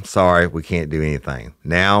 sorry, we can't do anything.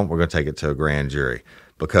 Now we're going to take it to a grand jury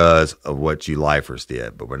because of what you lifers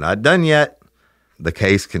did. But we're not done yet. The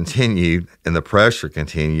case continued and the pressure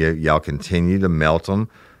continued. Y'all continue to melt them,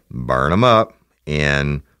 burn them up,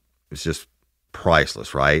 and it's just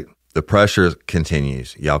priceless, right? The pressure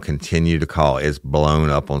continues. Y'all continue to call. It's blown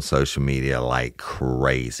up on social media like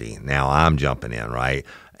crazy. Now I'm jumping in, right?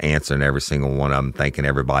 Answering every single one of them, thanking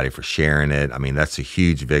everybody for sharing it. I mean, that's a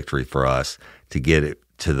huge victory for us to get it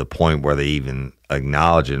to the point where they even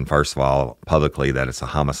acknowledge it, first of all, publicly that it's a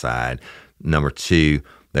homicide. Number two,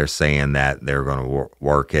 they're saying that they're going to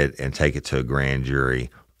work it and take it to a grand jury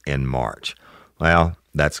in March. Well,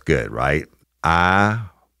 that's good, right? I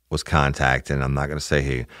was contacted, I'm not going to say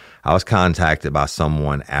who, I was contacted by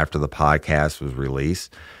someone after the podcast was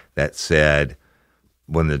released that said,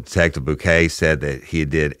 when the Detective Bouquet said that he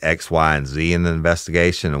did X, Y, and Z in the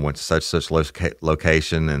investigation and went to such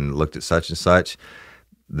location and looked at such and such,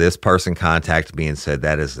 this person contacted me and said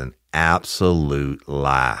that is an absolute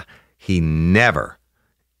lie. He never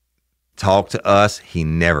talked to us. He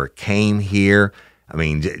never came here. I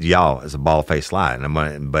mean, y'all, it's a bald-faced lie.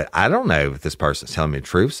 But I don't know if this person's telling me the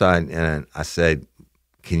truth. So I said,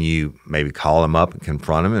 can you maybe call him up and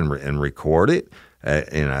confront him and record it?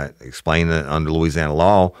 Explain that under Louisiana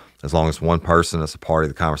law, as long as one person that's a part of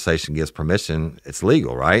the conversation gives permission, it's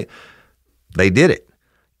legal, right? They did it.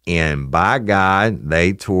 And by God,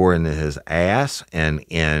 they tore into his ass,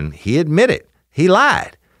 and he admitted. He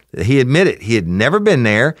lied. He admitted he had never been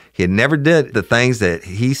there. He had never did the things that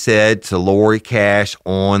he said to Lori Cash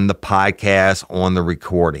on the podcast, on the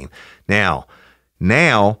recording. Now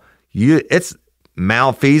it's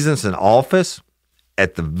malfeasance in office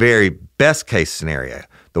at the very best case scenario.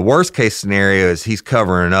 The worst case scenario is he's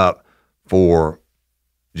covering up for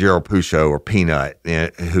Gerald Pusho or Peanut,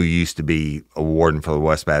 who used to be a warden for the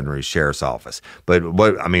West Baton Rouge Sheriff's Office. But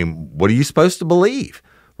what are you supposed to believe,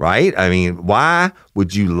 right? I mean, why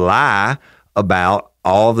would you lie about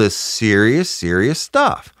all this serious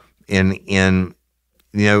stuff? Okay,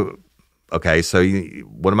 so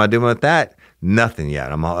what am I doing with that? Nothing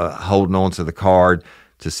yet. I'm holding on to the card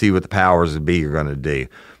to see what the powers that be are going to do.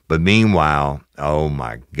 But meanwhile, oh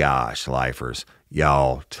my gosh, lifers,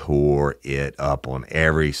 y'all tore it up on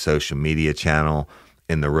every social media channel,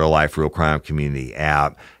 in the Real Life, Real Crime Community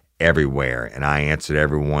app, everywhere. And I answered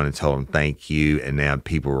everyone and told them thank you. And now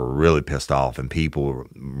people were really pissed off, and people,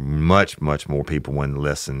 much more people wouldn't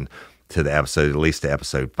listen to the episode, at least to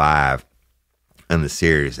episode 5 in the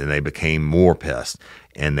series. And they became more pissed,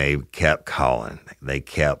 and they kept calling. They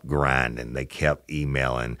kept grinding. They kept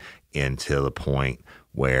emailing until the point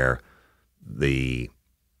where the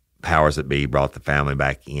powers that be brought the family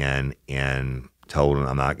back in and told them,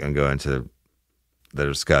 I'm not going to go into the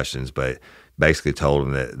discussions, but basically told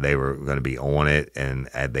them that they were going to be on it, and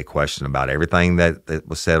they questioned about everything that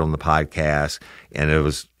was said on the podcast. And it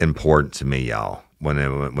was important to me, y'all. When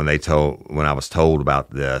I was told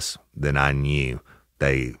about this, then I knew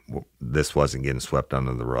this wasn't getting swept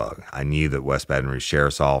under the rug. I knew that West Baton Rouge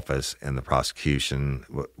Sheriff's Office and the prosecution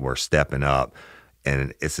were stepping up,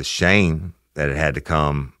 and it's a shame that it had to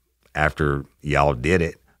come after y'all did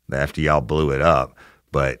it, after y'all blew it up,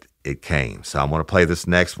 but it came. So I want to play this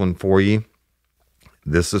next one for you.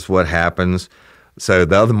 This is what happens. So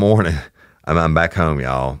the other morning, I'm back home,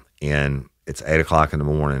 y'all, and it's 8 o'clock in the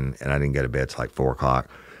morning, and I didn't go to bed till like 4 o'clock.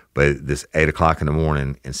 But this 8 o'clock in the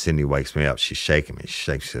morning, and Cindy wakes me up. She's shaking me.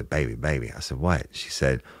 She said, baby. I said, what? She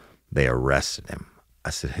said, they arrested him.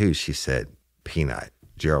 I said, who? She said, Peanut,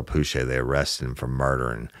 Gerald Pusho. They arrested him for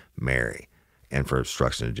murdering Mary and for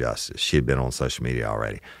obstruction of justice. She had been on social media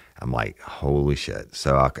already. I'm like, holy shit.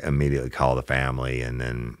 So I immediately call the family, and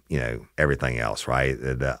then, everything else, right?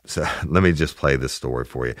 So let me just play this story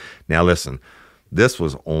for you. Now, listen, this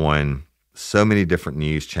was on so many different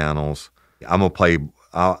news channels. I want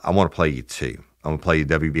to play you two. I'm going to play you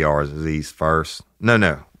WBRZ's first.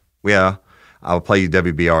 Yeah. I'll play you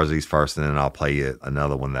WBRZ's first, and then I'll play you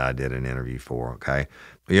another one that I did an interview for, okay?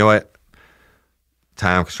 You know what?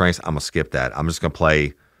 Time constraints, I'm going to skip that. I'm just going to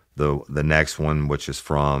play the next one, which is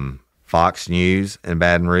from Fox News in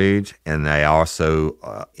Baton Rouge, and they also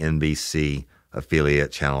NBC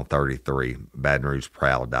affiliate Channel 33,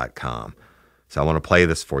 BatonRougeProud.com. So I want to play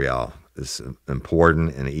this for y'all. This is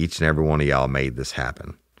important, and each and every one of y'all made this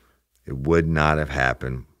happen. It would not have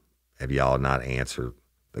happened if y'all not answered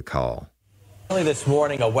the call. Early this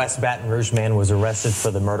morning, a West Baton Rouge man was arrested for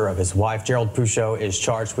the murder of his wife. Gerald Pouchot is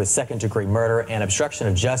charged with second-degree murder and obstruction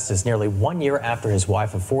of justice nearly 1 year after his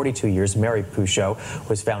wife of 42 years, Merakey Pouchot,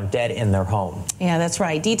 was found dead in their home. Yeah, that's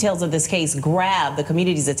right. Details of this case grabbed the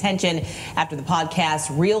community's attention after the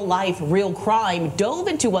podcast Real Life, Real Crime dove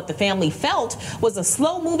into what the family felt was a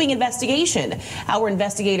slow-moving investigation. Our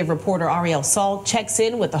investigative reporter RLRC checks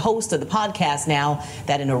in with the host of the podcast now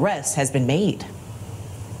that an arrest has been made.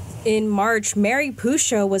 In March, Merakey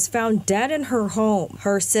Pouchot was found dead in her home.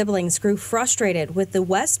 Her siblings grew frustrated with the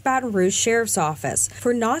West Baton Rouge Sheriff's Office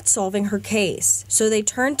for not solving her case. So they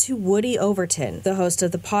turned to Woody Overton, the host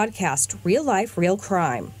of the podcast Real Life, Real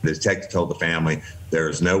Crime. The detective told the family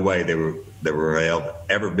there's no way they were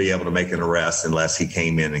ever be able to make an arrest unless he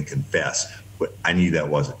came in and confessed. But I knew that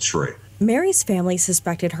wasn't true. Mary's family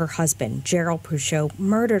suspected her husband, Gerald Pouchot,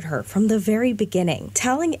 murdered her from the very beginning,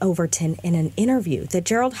 telling Overton in an interview that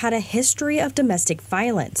Gerald had a history of domestic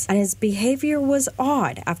violence and his behavior was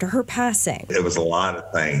odd after her passing. It was a lot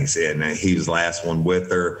of things, and he was the last one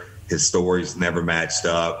with her. His stories never matched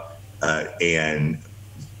up, and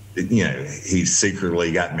he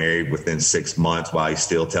secretly got married within 6 months while he's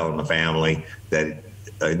still telling the family that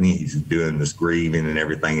he's doing this grieving and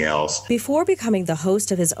everything else. Before becoming the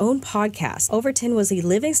host of his own podcast, Overton was a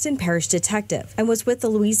Livingston Parish detective and was with the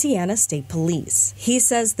Louisiana State Police. He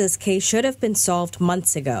says this case should have been solved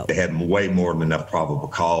months ago. They had way more than enough probable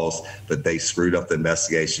cause, but they screwed up the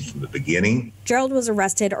investigation from the beginning. Gerald was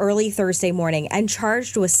arrested early Thursday morning and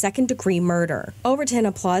charged with second-degree murder. Overton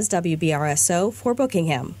applauds WBRSO for booking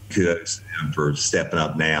him. Kudos to him for stepping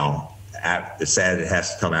up now. It's sad it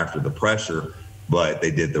has to come after the pressure, but they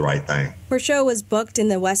did the right thing. Pouchot was booked in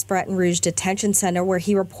the West Baton Rouge Detention Center where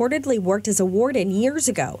he reportedly worked as a warden years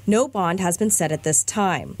ago. No bond has been set at this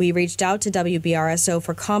time. We reached out to WBRSO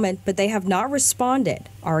for comment, but they have not responded.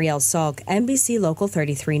 Ariel Salk, NBC Local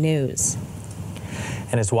 33 News.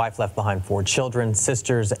 And his wife left behind 4 children,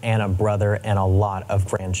 sisters, and a brother, and a lot of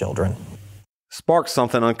grandchildren. Spark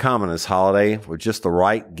something uncommon this holiday with just the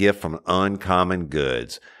right gift from Uncommon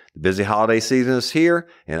Goods. The busy holiday season is here,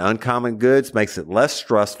 and Uncommon Goods makes it less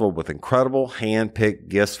stressful with incredible hand-picked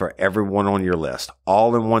gifts for everyone on your list,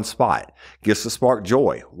 all in one spot. Gifts that spark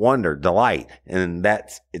joy, wonder, delight, and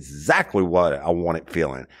that's exactly what I wanted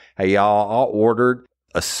feeling. Hey, y'all, I ordered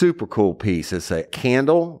a super cool piece. It's a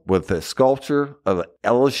candle with a sculpture of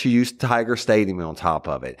LSU's Tiger Stadium on top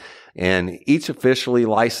of it. And each officially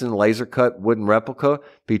licensed laser cut wooden replica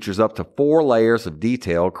features up to 4 layers of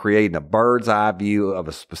detail, creating a bird's eye view of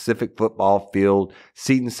a specific football field,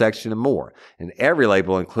 seating section, and more. And every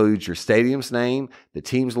label includes your stadium's name, the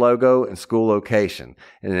team's logo, and school location.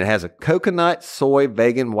 And it has a coconut, soy,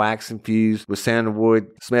 vegan wax infused with sandalwood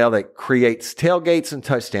smell that creates tailgates and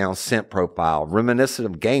touchdown scent profile, reminiscent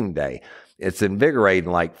of game day. It's invigorating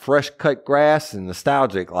like fresh cut grass and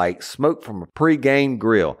nostalgic like smoke from a pre-game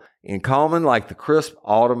grill, and calming like the crisp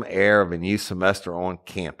autumn air of a new semester on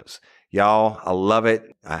campus. Y'all, I love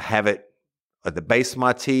it. I have it at the base of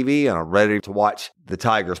my TV, and I'm ready to watch the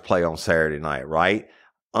Tigers play on Saturday night, right?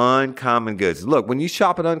 Uncommon Goods. Look, when you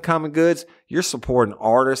shop at Uncommon Goods, you're supporting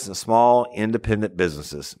artists and small independent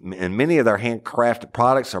businesses. And many of their handcrafted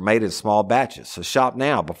products are made in small batches. So shop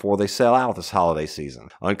now before they sell out this holiday season.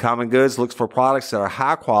 Uncommon Goods looks for products that are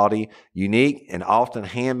high quality, unique, and often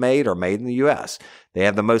handmade or made in the U.S. They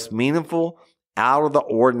have the most meaningful, out of the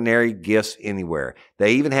ordinary gifts anywhere.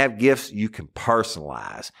 They even have gifts you can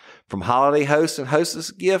personalize. From holiday hosts and hostess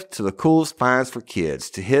gift to the coolest finds for kids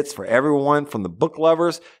to hits for everyone from the book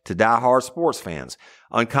lovers to diehard sports fans.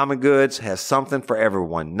 Uncommon Goods has something for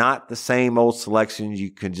everyone, not the same old selections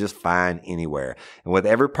you can just find anywhere. And with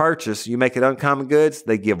every purchase you make at Uncommon Goods,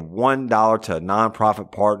 they give $1 to a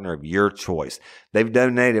nonprofit partner of your choice. They've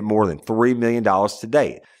donated more than $3 million to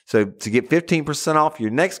date. So to get 15% off your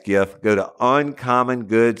next gift, go to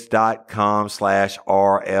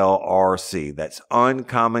uncommongoods.com/RLRC. That's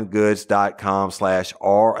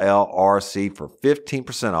uncommongoods.com/RLRC for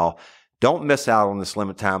 15% off. Don't miss out on this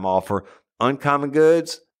limited time offer. Uncommon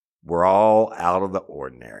Goods, we're all out of the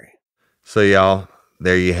ordinary. So y'all,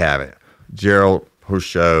 there you have it. Gerald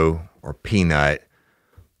Pouchot, or Peanut,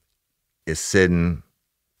 is sitting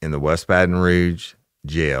in the West Baton Rouge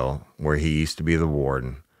jail where he used to be the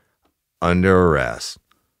warden, under arrest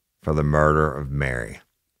for the murder of Mary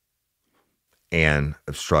and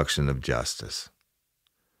obstruction of justice.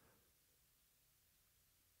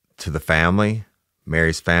 To the family,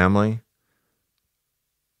 Mary's family,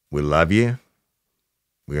 we love you.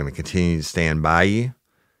 We're going to continue to stand by you.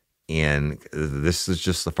 And this is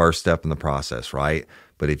just the first step in the process, right?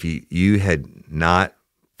 But if you had not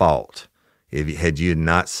fought, had you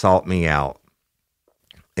not sought me out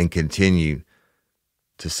and continue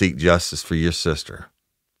to seek justice for your sister,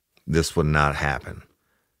 this would not happen.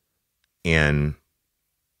 And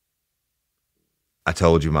I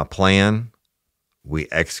told you my plan. We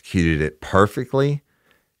executed it perfectly.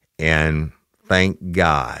 And thank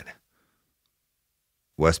God,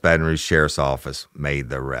 West Baton Rouge Sheriff's Office made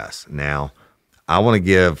the arrest. Now, I want to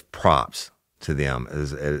give props to them.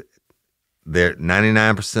 They're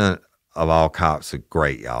 99% of all cops are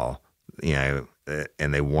great, y'all, and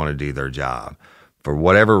they want to do their job. For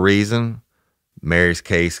whatever reason, Mary's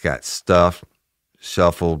case got stuffed,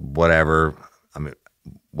 shuffled, whatever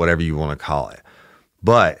you want to call it.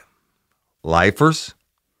 But lifers,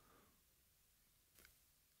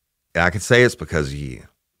 I can say it's because of you,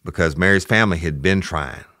 because Mary's family had been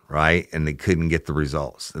trying, right? And they couldn't get the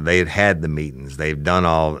results. They had the meetings. They've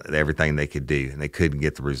done everything they could do, and they couldn't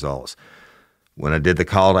get the results. When I did the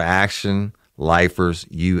call to action, lifers,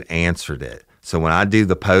 you answered it. So when I do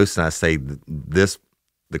the post and I say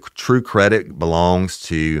the true credit belongs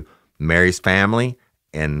to Mary's family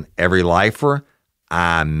and every lifer,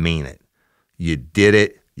 I mean it. You did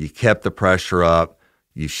it. You kept the pressure up.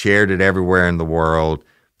 You shared it everywhere in the world.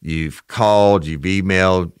 You've called, you've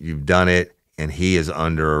emailed, you've done it, and he is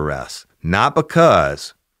under arrest. Not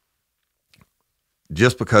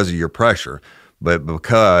just because of your pressure, but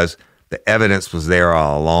because the evidence was there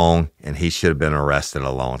all along, and he should have been arrested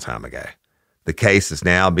a long time ago. The case is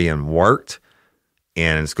now being worked,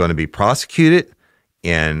 and it's going to be prosecuted.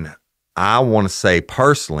 And I want to say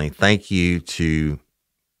personally, thank you to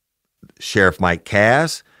Sheriff Mike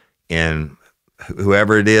Cass and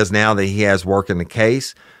whoever it is now that he has working the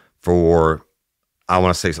case I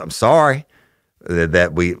want to say I'm sorry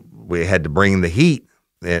that we had to bring the heat,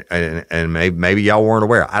 and maybe y'all weren't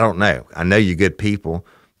aware. I don't know. I know you're good people,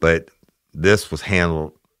 but this was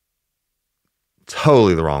handled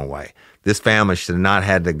totally the wrong way. This family should have not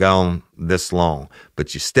had to go this long,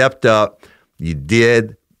 but you stepped up, you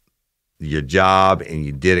did your job, and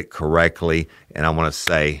you did it correctly. And I want to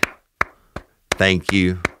say thank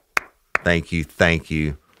you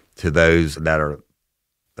to those that are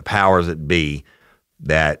the powers that be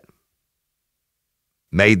that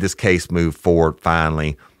made this case move forward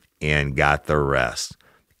finally and got the arrest.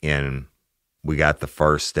 And we got the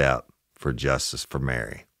first step for justice for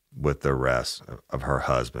Mary with the arrest of her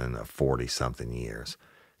husband of 40-something years.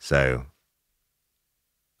 So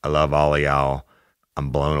I love all of y'all.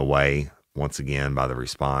 I'm blown away once again by the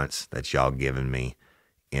response that y'all given me.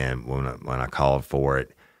 And when I called for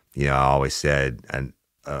it, I always said, and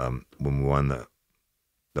when we won the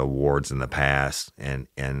awards in the past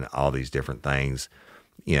and all these different things,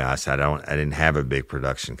 I said I didn't have a big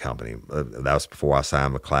production company. That was before I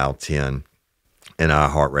signed McLeod 10 and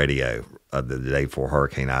iHeart Radio the day before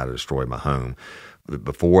Hurricane Ida destroyed my home. But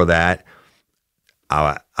before that,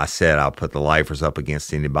 I said I'll put the lifers up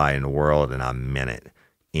against anybody in the world, and I meant it.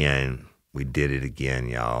 And we did it again,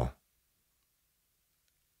 y'all.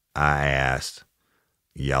 I asked,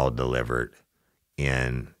 y'all delivered,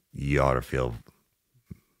 and you ought to feel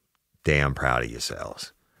damn proud of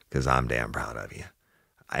yourselves, because I'm damn proud of you.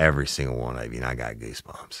 Every single one of you, and I got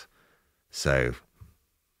goosebumps. So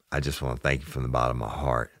I just want to thank you from the bottom of my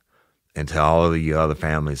heart. And to all of you other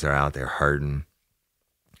families that are out there hurting,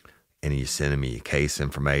 and you're sending me your case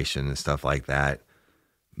information and stuff like that,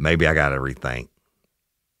 maybe I got to rethink.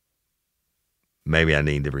 Maybe I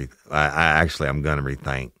need to I'm going to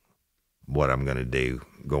rethink what I'm going to do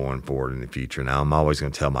going forward in the future. Now, I'm always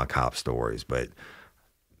going to tell my cop stories, but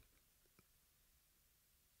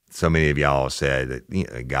so many of y'all said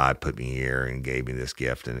that God put me here and gave me this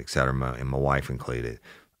gift, and et cetera, and my wife included,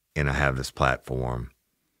 and I have this platform.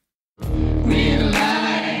 Real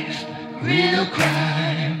life, real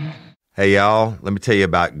crime. Hey, y'all, let me tell you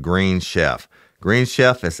about Green Chef. Green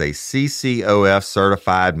Chef is a CCOF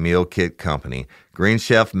certified meal kit company. Green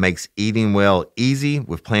Chef makes eating well easy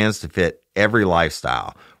with plans to fit every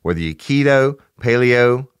lifestyle. Whether you're keto,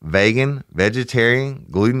 paleo, vegan, vegetarian,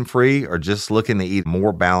 gluten-free, or just looking to eat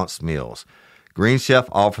more balanced meals, Green Chef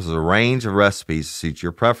offers a range of recipes to suit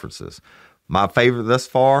your preferences. My favorite thus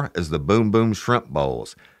far is the Boom Boom Shrimp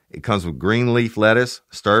Bowls. It comes with green leaf lettuce,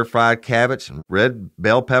 stir-fried cabbage, and red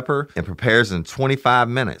bell pepper, and prepares in 25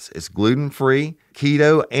 minutes. It's gluten-free,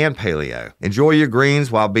 keto, and paleo. Enjoy your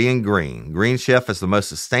greens while being green. Green Chef is the most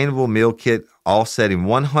sustainable meal kit, offsetting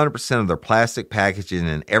 100% of their plastic packaging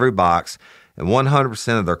in every box and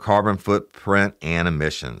 100% of their carbon footprint and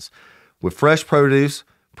emissions. With fresh produce,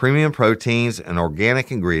 premium proteins, and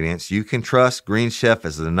organic ingredients, you can trust Green Chef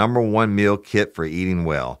as the #1 meal kit for eating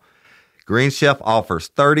well. Green Chef offers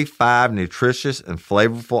 35 nutritious and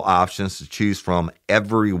flavorful options to choose from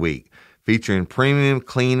every week, featuring premium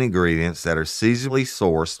clean ingredients that are seasonally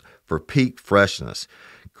sourced for peak freshness.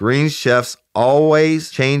 Green Chef's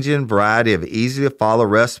always changing variety of easy-to-follow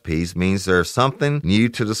recipes means there's something new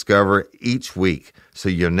to discover each week, so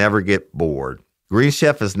you'll never get bored. Green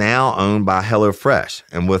Chef is now owned by HelloFresh,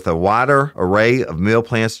 and with a wider array of meal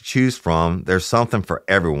plans to choose from, there's something for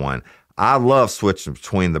everyone. I love switching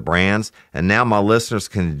between the brands, and now my listeners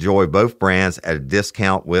can enjoy both brands at a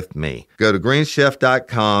discount with me. Go to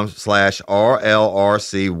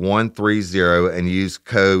greenchef.com/RLRC130 and use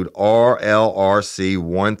code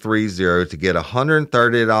RLRC130 to get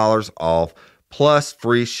 $130 off plus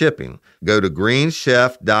free shipping. Go to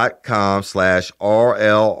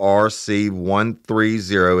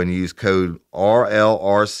greenchef.com/RLRC130 and use code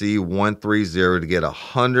RLRC130 to get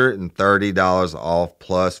 $130 off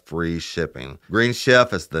plus free shipping. Green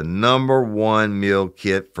Chef is the #1 meal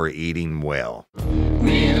kit for eating well.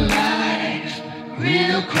 Real life,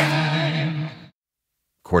 real crime.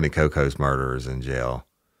 Courtney Coco's murderer is in jail.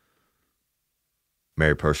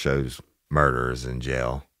 Mary Pushow's murderer is in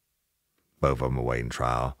jail. Both of them awaiting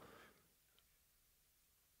trial.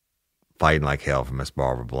 Fighting like hell for Miss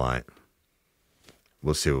Barbara Blount.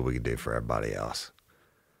 We'll see what we can do for everybody else.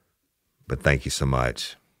 But thank you so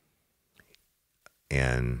much.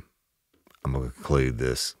 And I'm going to conclude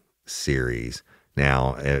this series.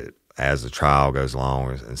 Now, as the trial goes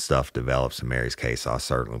along and stuff develops in Mary's case, I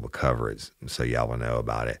certainly will cover it so y'all will know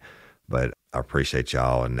about it. But I appreciate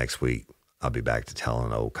y'all. And next week, I'll be back to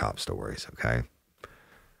telling old cop stories, okay?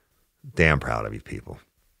 Damn proud of you people.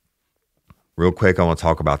 Real quick, I want to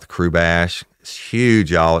talk about the Krewe Bash. It's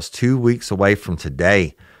huge, y'all. It's 2 weeks away from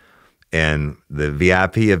today. And the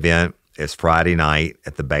VIP event is Friday night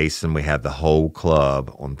at the Basin. We have the whole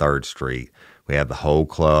club on 3rd Street. We have the whole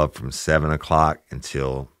club from 7 o'clock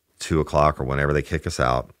until 2 o'clock or whenever they kick us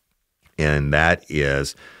out. And that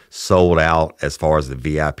is sold out as far as the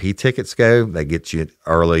VIP tickets go. They get you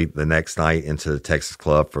early the next night into the Texas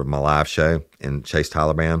Club for my live show in Chase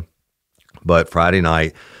Tyler Band. But Friday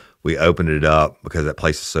night, we opened it up because that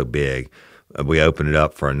place is so big. We opened it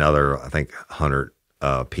up for another, I think, 100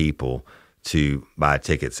 people to buy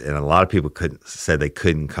tickets. And a lot of people said they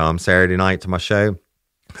couldn't come Saturday night to my show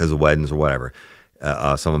because of weddings or whatever.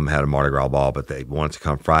 Some of them had a Mardi Gras ball, but they wanted to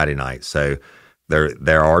come Friday night. So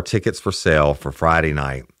there are tickets for sale for Friday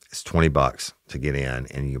night. It's $20 to get in,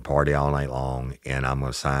 and you can party all night long. And I'm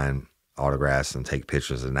going to sign autographs and take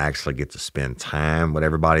pictures and actually get to spend time with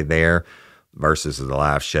everybody there versus the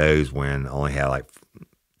live shows when I only had like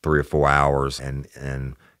 3 or 4 hours and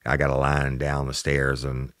I got a line down the stairs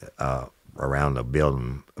and around the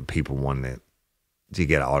building of people wanting to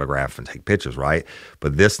get an autograph and take pictures, right?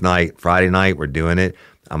 But this night, Friday night, we're doing it.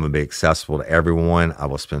 I'm going to be accessible to everyone. I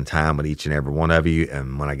will spend time with each and every one of you.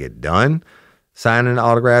 And when I get done signing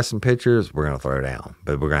autographs and pictures, we're going to throw down.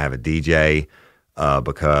 But we're going to have a DJ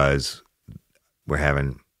because we're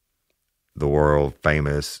having the world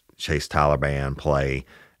famous Chase Tyler Band play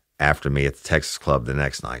after me at the Texas Club the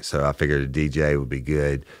next night. So I figured a DJ would be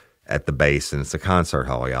good at the Basin. It's a concert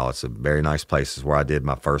hall, y'all. It's a very nice place. It's where I did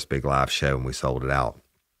my first big live show and we sold it out.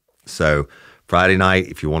 So Friday night,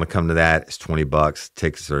 if you want to come to that, it's $20.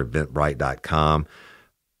 Tickets are at eventbrite.com.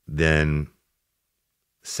 Then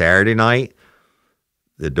Saturday night,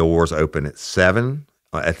 the doors open at 7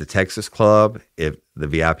 at the Texas Club. If the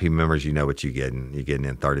VIP members, you know what you're getting. You're getting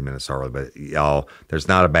in 30 minutes early. But y'all, there's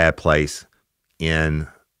not a bad place in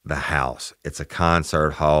the house. It's a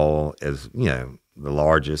concert hall. Is the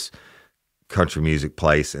largest country music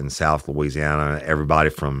place in South Louisiana. Everybody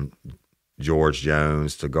from George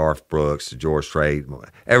Jones to Garth Brooks to George Strait,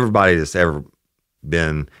 everybody that's ever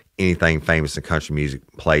been anything famous in country music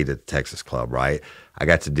played at the Texas Club, right? I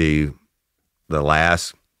got to do the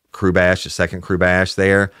last Krewe Bash, the second Krewe Bash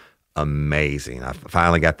there. Amazing. I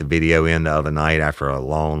finally got the video in the other night after a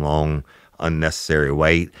long, unnecessary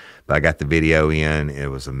wait. But I got the video in. It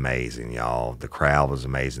was amazing, y'all. The crowd was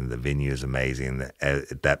amazing. The venue is amazing.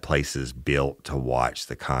 That place is built to watch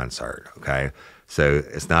the concert, okay? So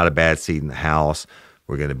it's not a bad seat in the house.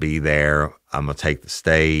 We're going to be there. I'm going to take the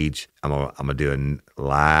stage. I'm going to do a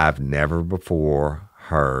live, never before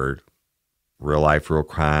heard, real life, real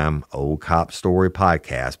crime, old cop story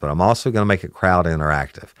podcast. But I'm also going to make it crowd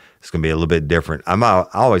interactive. It's going to be a little bit different. I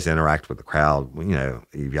always interact with the crowd.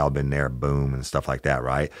 If y'all been there, boom, and stuff like that,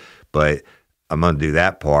 right? But I'm going to do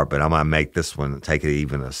that part, but I'm going to make this one, take it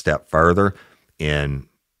even a step further. And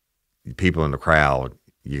people in the crowd,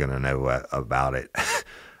 you're going to know about it.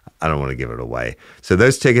 I don't want to give it away. So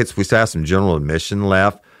those tickets, we still have some general admission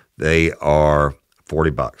left. They are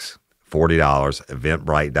 $40, $40,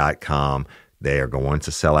 eventbrite.com. They are going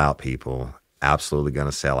to sell out, people. Absolutely going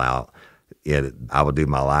to sell out. I will do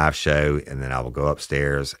my live show, and then I will go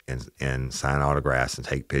upstairs and sign autographs and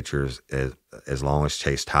take pictures as long as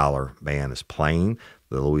Chase Tyler Band is playing.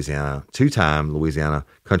 The two-time Louisiana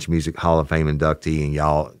Country Music Hall of Fame inductee. And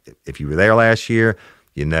y'all, if you were there last year,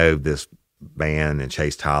 you know this band and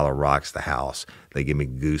Chase Tyler rocks the house. They give me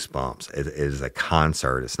goosebumps. It is a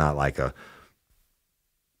concert. It's not like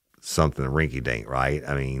something rinky-dink, right?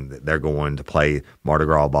 I mean, they're going to play Mardi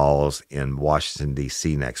Gras balls in Washington,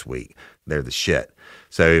 D.C. next week. They're the shit.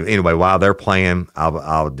 So anyway, while they're playing,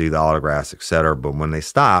 I'll do the autographs, etc. But when they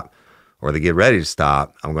stop, or they get ready to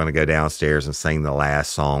stop, I'm going to go downstairs and sing the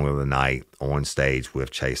last song of the night on stage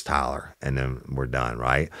with Chase Tyler, and then we're done,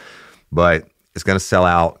 right? But it's going to sell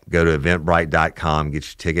out. Go to eventbrite.com, get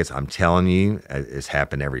your tickets. I'm telling you, it's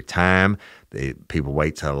happened every time. People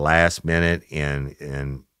wait till the last minute,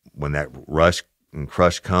 and when that rush and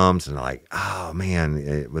crush comes, and they're like, oh,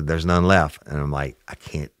 man, there's none left. And I'm like, I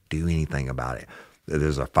can't do anything about it.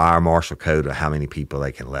 There's a fire marshal code of how many people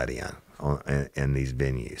they can let in these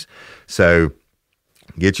venues. So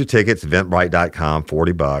get your tickets, eventbrite.com,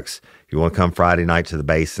 $40. If you want to come Friday night to the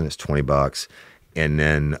Basin, it's $20. And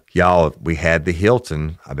then, y'all, we had the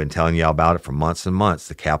Hilton. I've been telling y'all about it for months and months,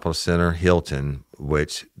 the Capitol Center Hilton,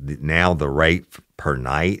 which now the rate per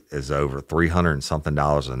night is over $300 and something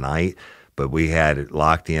a night. But we had it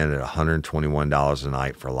locked in at $121 a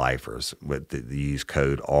night for lifers with the use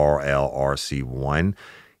code RLRC1.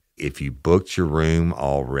 If you booked your room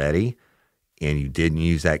already and you didn't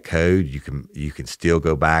use that code, you can still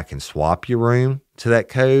go back and swap your room to that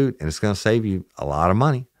code, and it's going to save you a lot of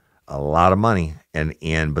money.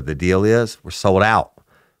 But the deal is we're sold out.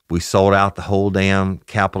 We sold out the whole damn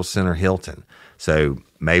Capitol Center Hilton. So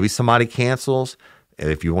maybe somebody cancels.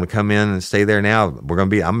 If you want to come in and stay there now, I'm going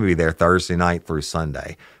to be there Thursday night through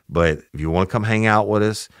Sunday. But if you want to come hang out with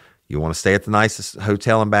us, you want to stay at the nicest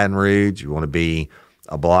hotel in Baton Rouge, you want to be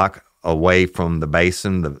a block away from the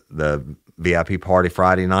Basin, the VIP party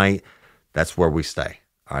Friday night, that's where we stay.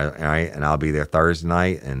 All right, and I'll be there Thursday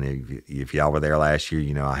night. And if y'all were there last year,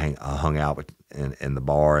 you know I hung out in the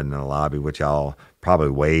bar and the lobby with y'all probably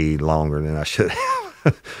way longer than I should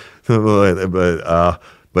have.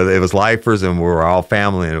 But it was lifers, and we were all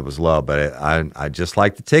family, and it was love. But I just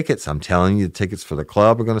like the tickets. I'm telling you, the tickets for the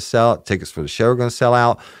club are going to sell out. Tickets for the show are going to sell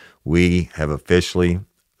out. We have officially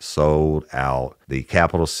sold out the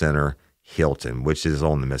Capitol Center Hilton, which is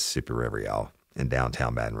on the Mississippi River, y'all, in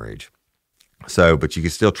downtown Baton Rouge. So, but you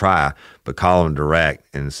can still try, but call them direct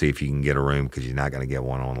and see if you can get a room, because you're not going to get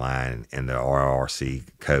one online, and the RLRC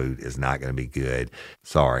code is not going to be good.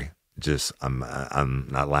 Sorry. I'm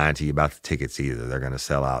not lying to you about the tickets either. They're going to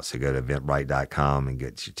sell out. So go to eventbrite.com and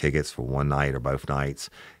get your tickets for one night or both nights,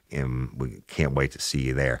 and we can't wait to see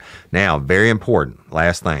you there. Now, very important,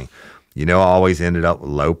 last thing. You know, I always ended up with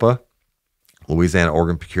LOPA, Louisiana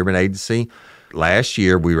Organ Procurement Agency. Last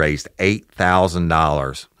year, we raised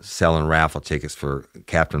 $8,000 selling raffle tickets for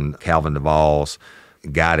Captain Calvin Duvall's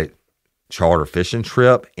guided charter fishing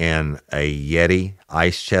trip, and a Yeti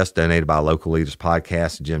ice chest donated by Local Leaders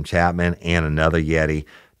Podcast, Jim Chapman, and another Yeti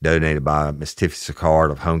donated by Miss Tiffany Sicard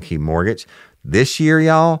of Home Key Mortgage. This year,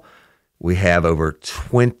 y'all, we have over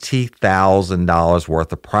 $20,000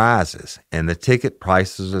 worth of prizes, and the ticket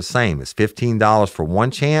prices are the same. It's $15 for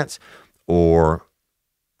one chance or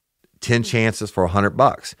 10 chances for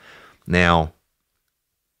 $100. Now,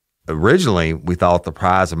 originally, we thought the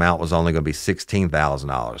prize amount was only going to be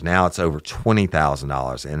 $16,000. Now it's over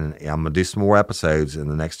 $20,000. And I'm going to do some more episodes in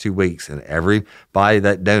the next 2 weeks. And everybody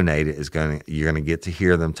that donated you're going to get to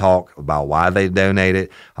hear them talk about why they donated.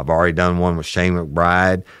 I've already done one with Shane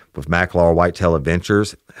McBride with McLaur Whitetail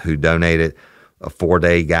Adventures, who donated a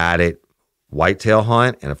 4-day guided whitetail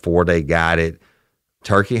hunt and a 4-day guided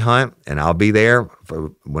turkey hunt. And I'll be there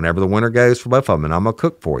for whenever the winter goes for both of them. And I'm going to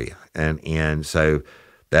cook for you. And so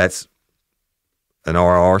that's an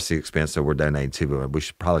RLRC expense that we're donating to, but we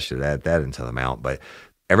probably should add that into the amount. But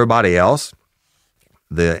everybody else,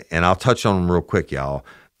 and I'll touch on them real quick, y'all.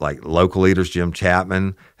 Like Local Leaders, Jim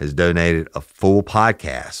Chapman has donated a full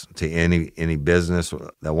podcast to any business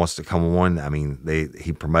that wants to come on. I mean,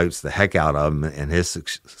 he promotes the heck out of them, and his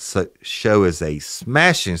show is a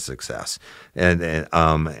smashing success. And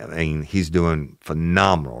I mean, he's doing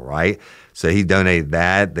phenomenal, right? So he donated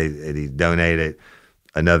that. He donated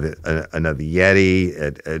another Yeti.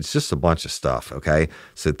 It's just a bunch of stuff, okay?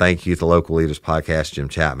 So thank you to Local Leaders Podcast, Jim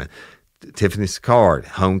Chapman. Tiffany Sicard,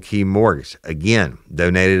 Home Key Mortgage, again,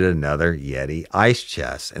 donated another Yeti ice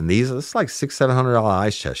chest. And it's like $600-700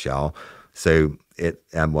 ice chest, y'all. So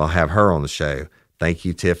and we'll have her on the show. Thank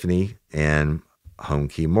you, Tiffany and Home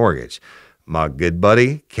Key Mortgage. my good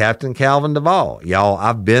buddy, Captain Calvin Duvall. Y'all,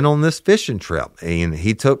 I've been on this fishing trip, and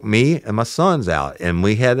he took me and my sons out, and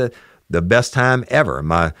we had the best time ever.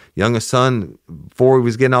 My youngest son, before he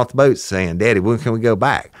was getting off the boat, saying, Daddy, when can we go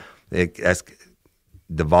back? That's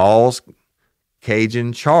Duvall's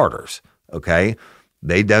Cajun Charters, okay?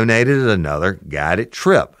 They donated another guided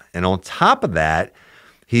trip. And on top of that,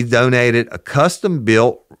 he donated a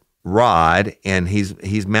custom-built rod, and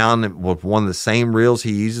he's mounting it with one of the same reels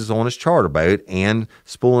he uses on his charter boat and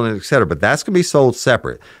spooling it, etc. But that's going to be sold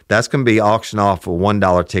separate. That's going to be auctioned off for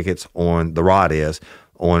 $1 tickets on the rod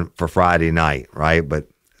for Friday night, right? But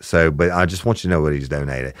I just want you to know what he's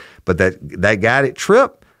donated. But that guided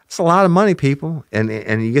trip, it's a lot of money, people, and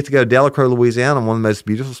you get to go to Delacroix, Louisiana, one of the most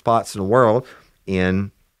beautiful spots in the world,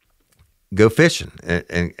 and go fishing.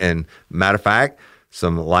 And matter of fact,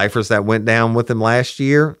 some lifers that went down with him last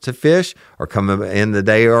year to fish are coming in the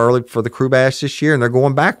day early for the Krewe Bash this year, and they're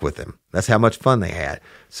going back with him. That's how much fun they had.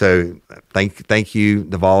 So thank you,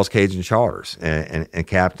 Duvall's Cajun Charters, and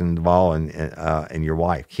Captain Duvall and your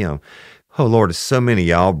wife, Kim. Oh, Lord, there's so many,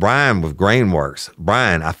 y'all. Brian with Grainworks.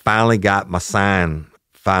 Brian, I finally got my sign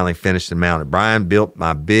finished and mounted. Brian built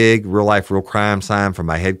my big Real Life, Real Crime sign for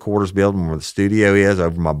my headquarters building where the studio is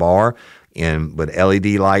over my bar, and with LED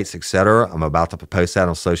lights, etc. I'm about to post that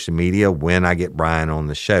on social media when I get Brian on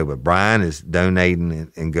the show. But Brian is donating,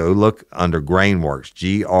 and go look under Grainworks,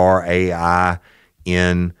 GRAINWERX,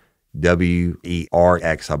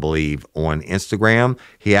 I believe, on Instagram.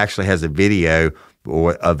 He actually has a video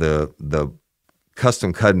of the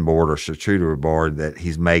custom cutting board or charcuterie board that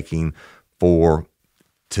he's making to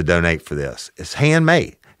donate for this. It's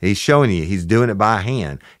handmade. He's showing you he's doing it by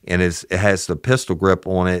hand, and it has the pistol grip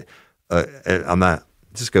on it.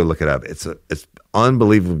 Just go look it up. It's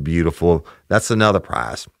unbelievably beautiful. That's another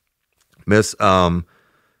prize. Miss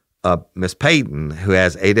Peyton, who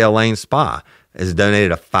has Adele Lane Spa, has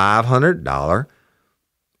donated a $500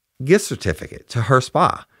 gift certificate to her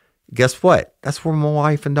spa. Guess what? That's where my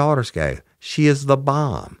wife and daughters go. She is the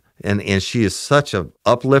bomb. And she is such an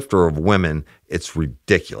uplifter of women. It's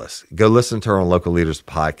ridiculous. Go listen to her on Local Leaders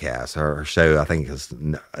Podcast. Her show, I think, has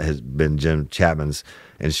been Jim Chapman's,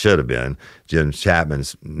 and should have been Jim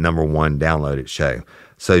Chapman's #1 downloaded show.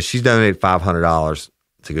 So she's donated $500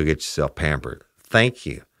 to go get yourself pampered. Thank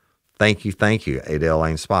you. Thank you, Adele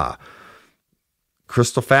Lane Spa.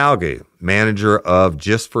 Crystal Falgu, manager of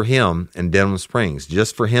Just For Him in Denham Springs.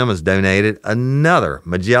 Just For Him has donated another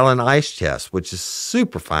Magellan ice chest, which is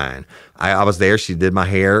super fine. I was there. She did my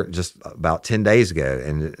hair just about 10 days ago,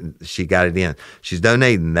 and she got it in. She's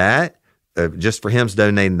donating that. Just For Him's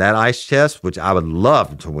donating that ice chest, which I would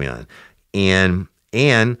love to win, and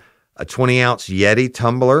a 20-ounce Yeti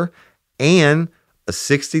tumbler and a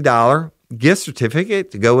 $60 gift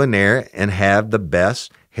certificate to go in there and have the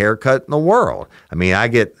best haircut in the world. I mean, I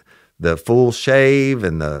get the full shave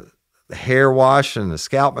and the hair wash and the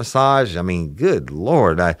scalp massage. I mean, good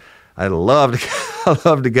Lord, I love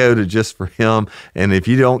to go to Just For Him. And if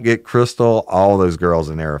you don't get Crystal, all those girls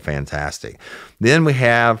in there are fantastic. Then we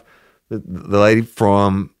have the lady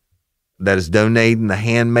that is donating the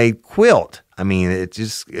handmade quilt. I mean, I'm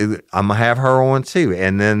going to have her on too.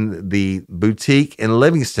 And then the boutique in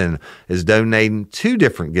Livingston is donating 2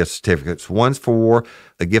 different gift certificates. One's for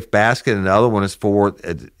a gift basket, and the other one is for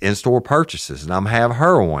in-store purchases. And I'm going to have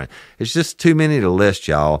her on. It's just too many to list,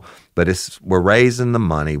 y'all. But we're raising the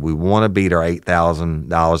money. We want to beat our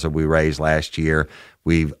 $8,000 that we raised last year.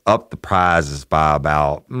 We've upped the prizes by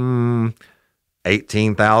about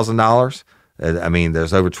 $18,000. I mean,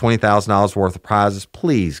 there's over $20,000 worth of prizes.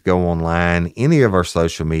 Please go online, any of our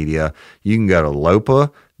social media. You can go to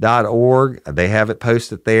LOPA.org. They have it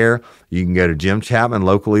posted there. You can go to Jim Chapman,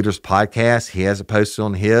 Local Leaders Podcast. He has it posted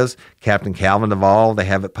on his. Captain Calvin Duvall, they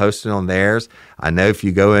have it posted on theirs. I know if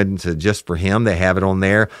you go into Just For Him, they have it on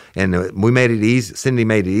there. And we made it easy. Cindy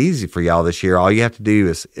made it easy for y'all this year. All you have to do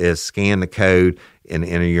is scan the code and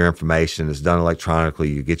enter your information. It's done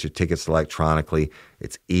electronically. You get your tickets electronically.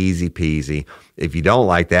 It's easy peasy. If you don't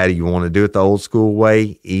like that, or you want to do it the old school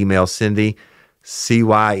way, email Cindy,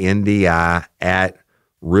 CYNDI at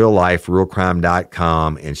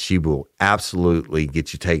realliferealcrime.com, and she will absolutely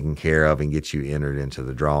get you taken care of and get you entered into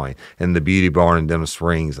the drawing. And the Beauty Barn in Denham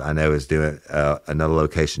Springs, I know, is doing another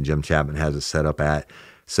location Jim Chapman has it set up at.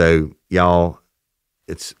 So, y'all,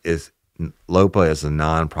 LOPA is a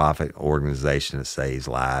nonprofit organization that saves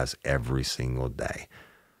lives every single day.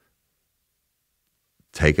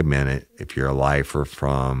 Take a minute if you're a lifer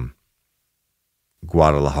from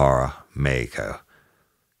Guadalajara, Mexico.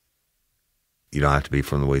 You don't have to be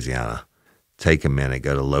from Louisiana. Take a minute,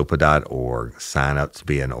 go to LOPA.org, sign up to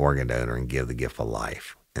be an organ donor, and give the gift of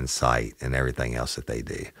life. and sight and everything else that they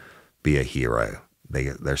do. Be a hero.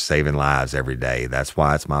 They're saving lives every day. That's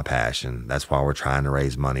why it's my passion. That's why we're trying to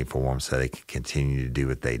raise money for them so they can continue to do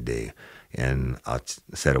what they do. And I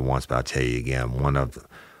said it once, but I'll tell you again, one of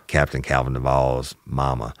Captain Calvin Duvall's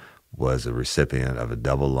mama was a recipient of a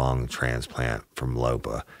double lung transplant from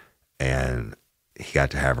LOPA. And he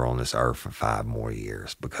got to have her on this earth for 5 more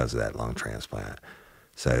years because of that lung transplant.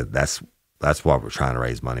 So that's what we're trying to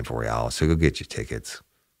raise money for, y'all. So go get your tickets.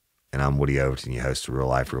 And I'm Woody Overton, your host of Real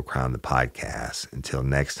Life, Real Crime, the podcast. Until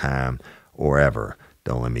next time or ever,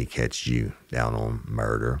 don't let me catch you down on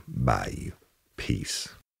Murder Bayou. Peace.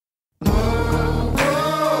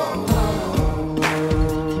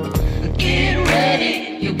 Get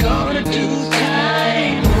ready, you're gonna do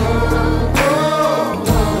time.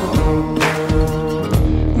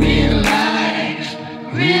 Real life,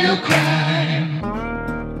 real crime.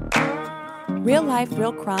 Real Life,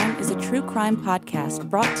 Real Crime is a true crime podcast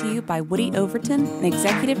brought to you by Woody Overton and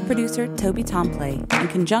executive producer Toby Tomplay in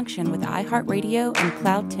conjunction with iHeartRadio and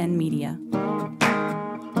Cloud 10 Media.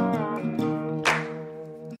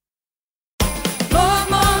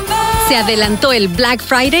 Se adelantó el Black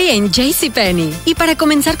Friday en JCPenney. Y para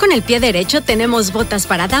comenzar con el pie derecho, tenemos botas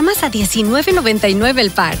para damas a $19.99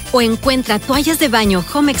 el par. O encuentra toallas de baño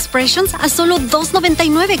Home Expressions a solo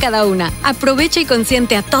 $2.99 cada una. Aprovecha y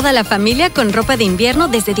consiente a toda la familia con ropa de invierno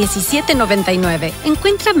desde $17.99.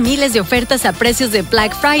 Encuentra miles de ofertas a precios de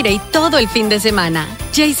Black Friday todo el fin de semana.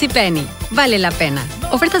 JCPenney. Vale la pena.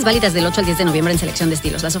 Ofertas válidas del 8 al 10 de noviembre en selección de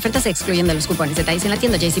estilos. Las ofertas se excluyen de los cupones. Detalles en la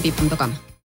tienda jcp.com.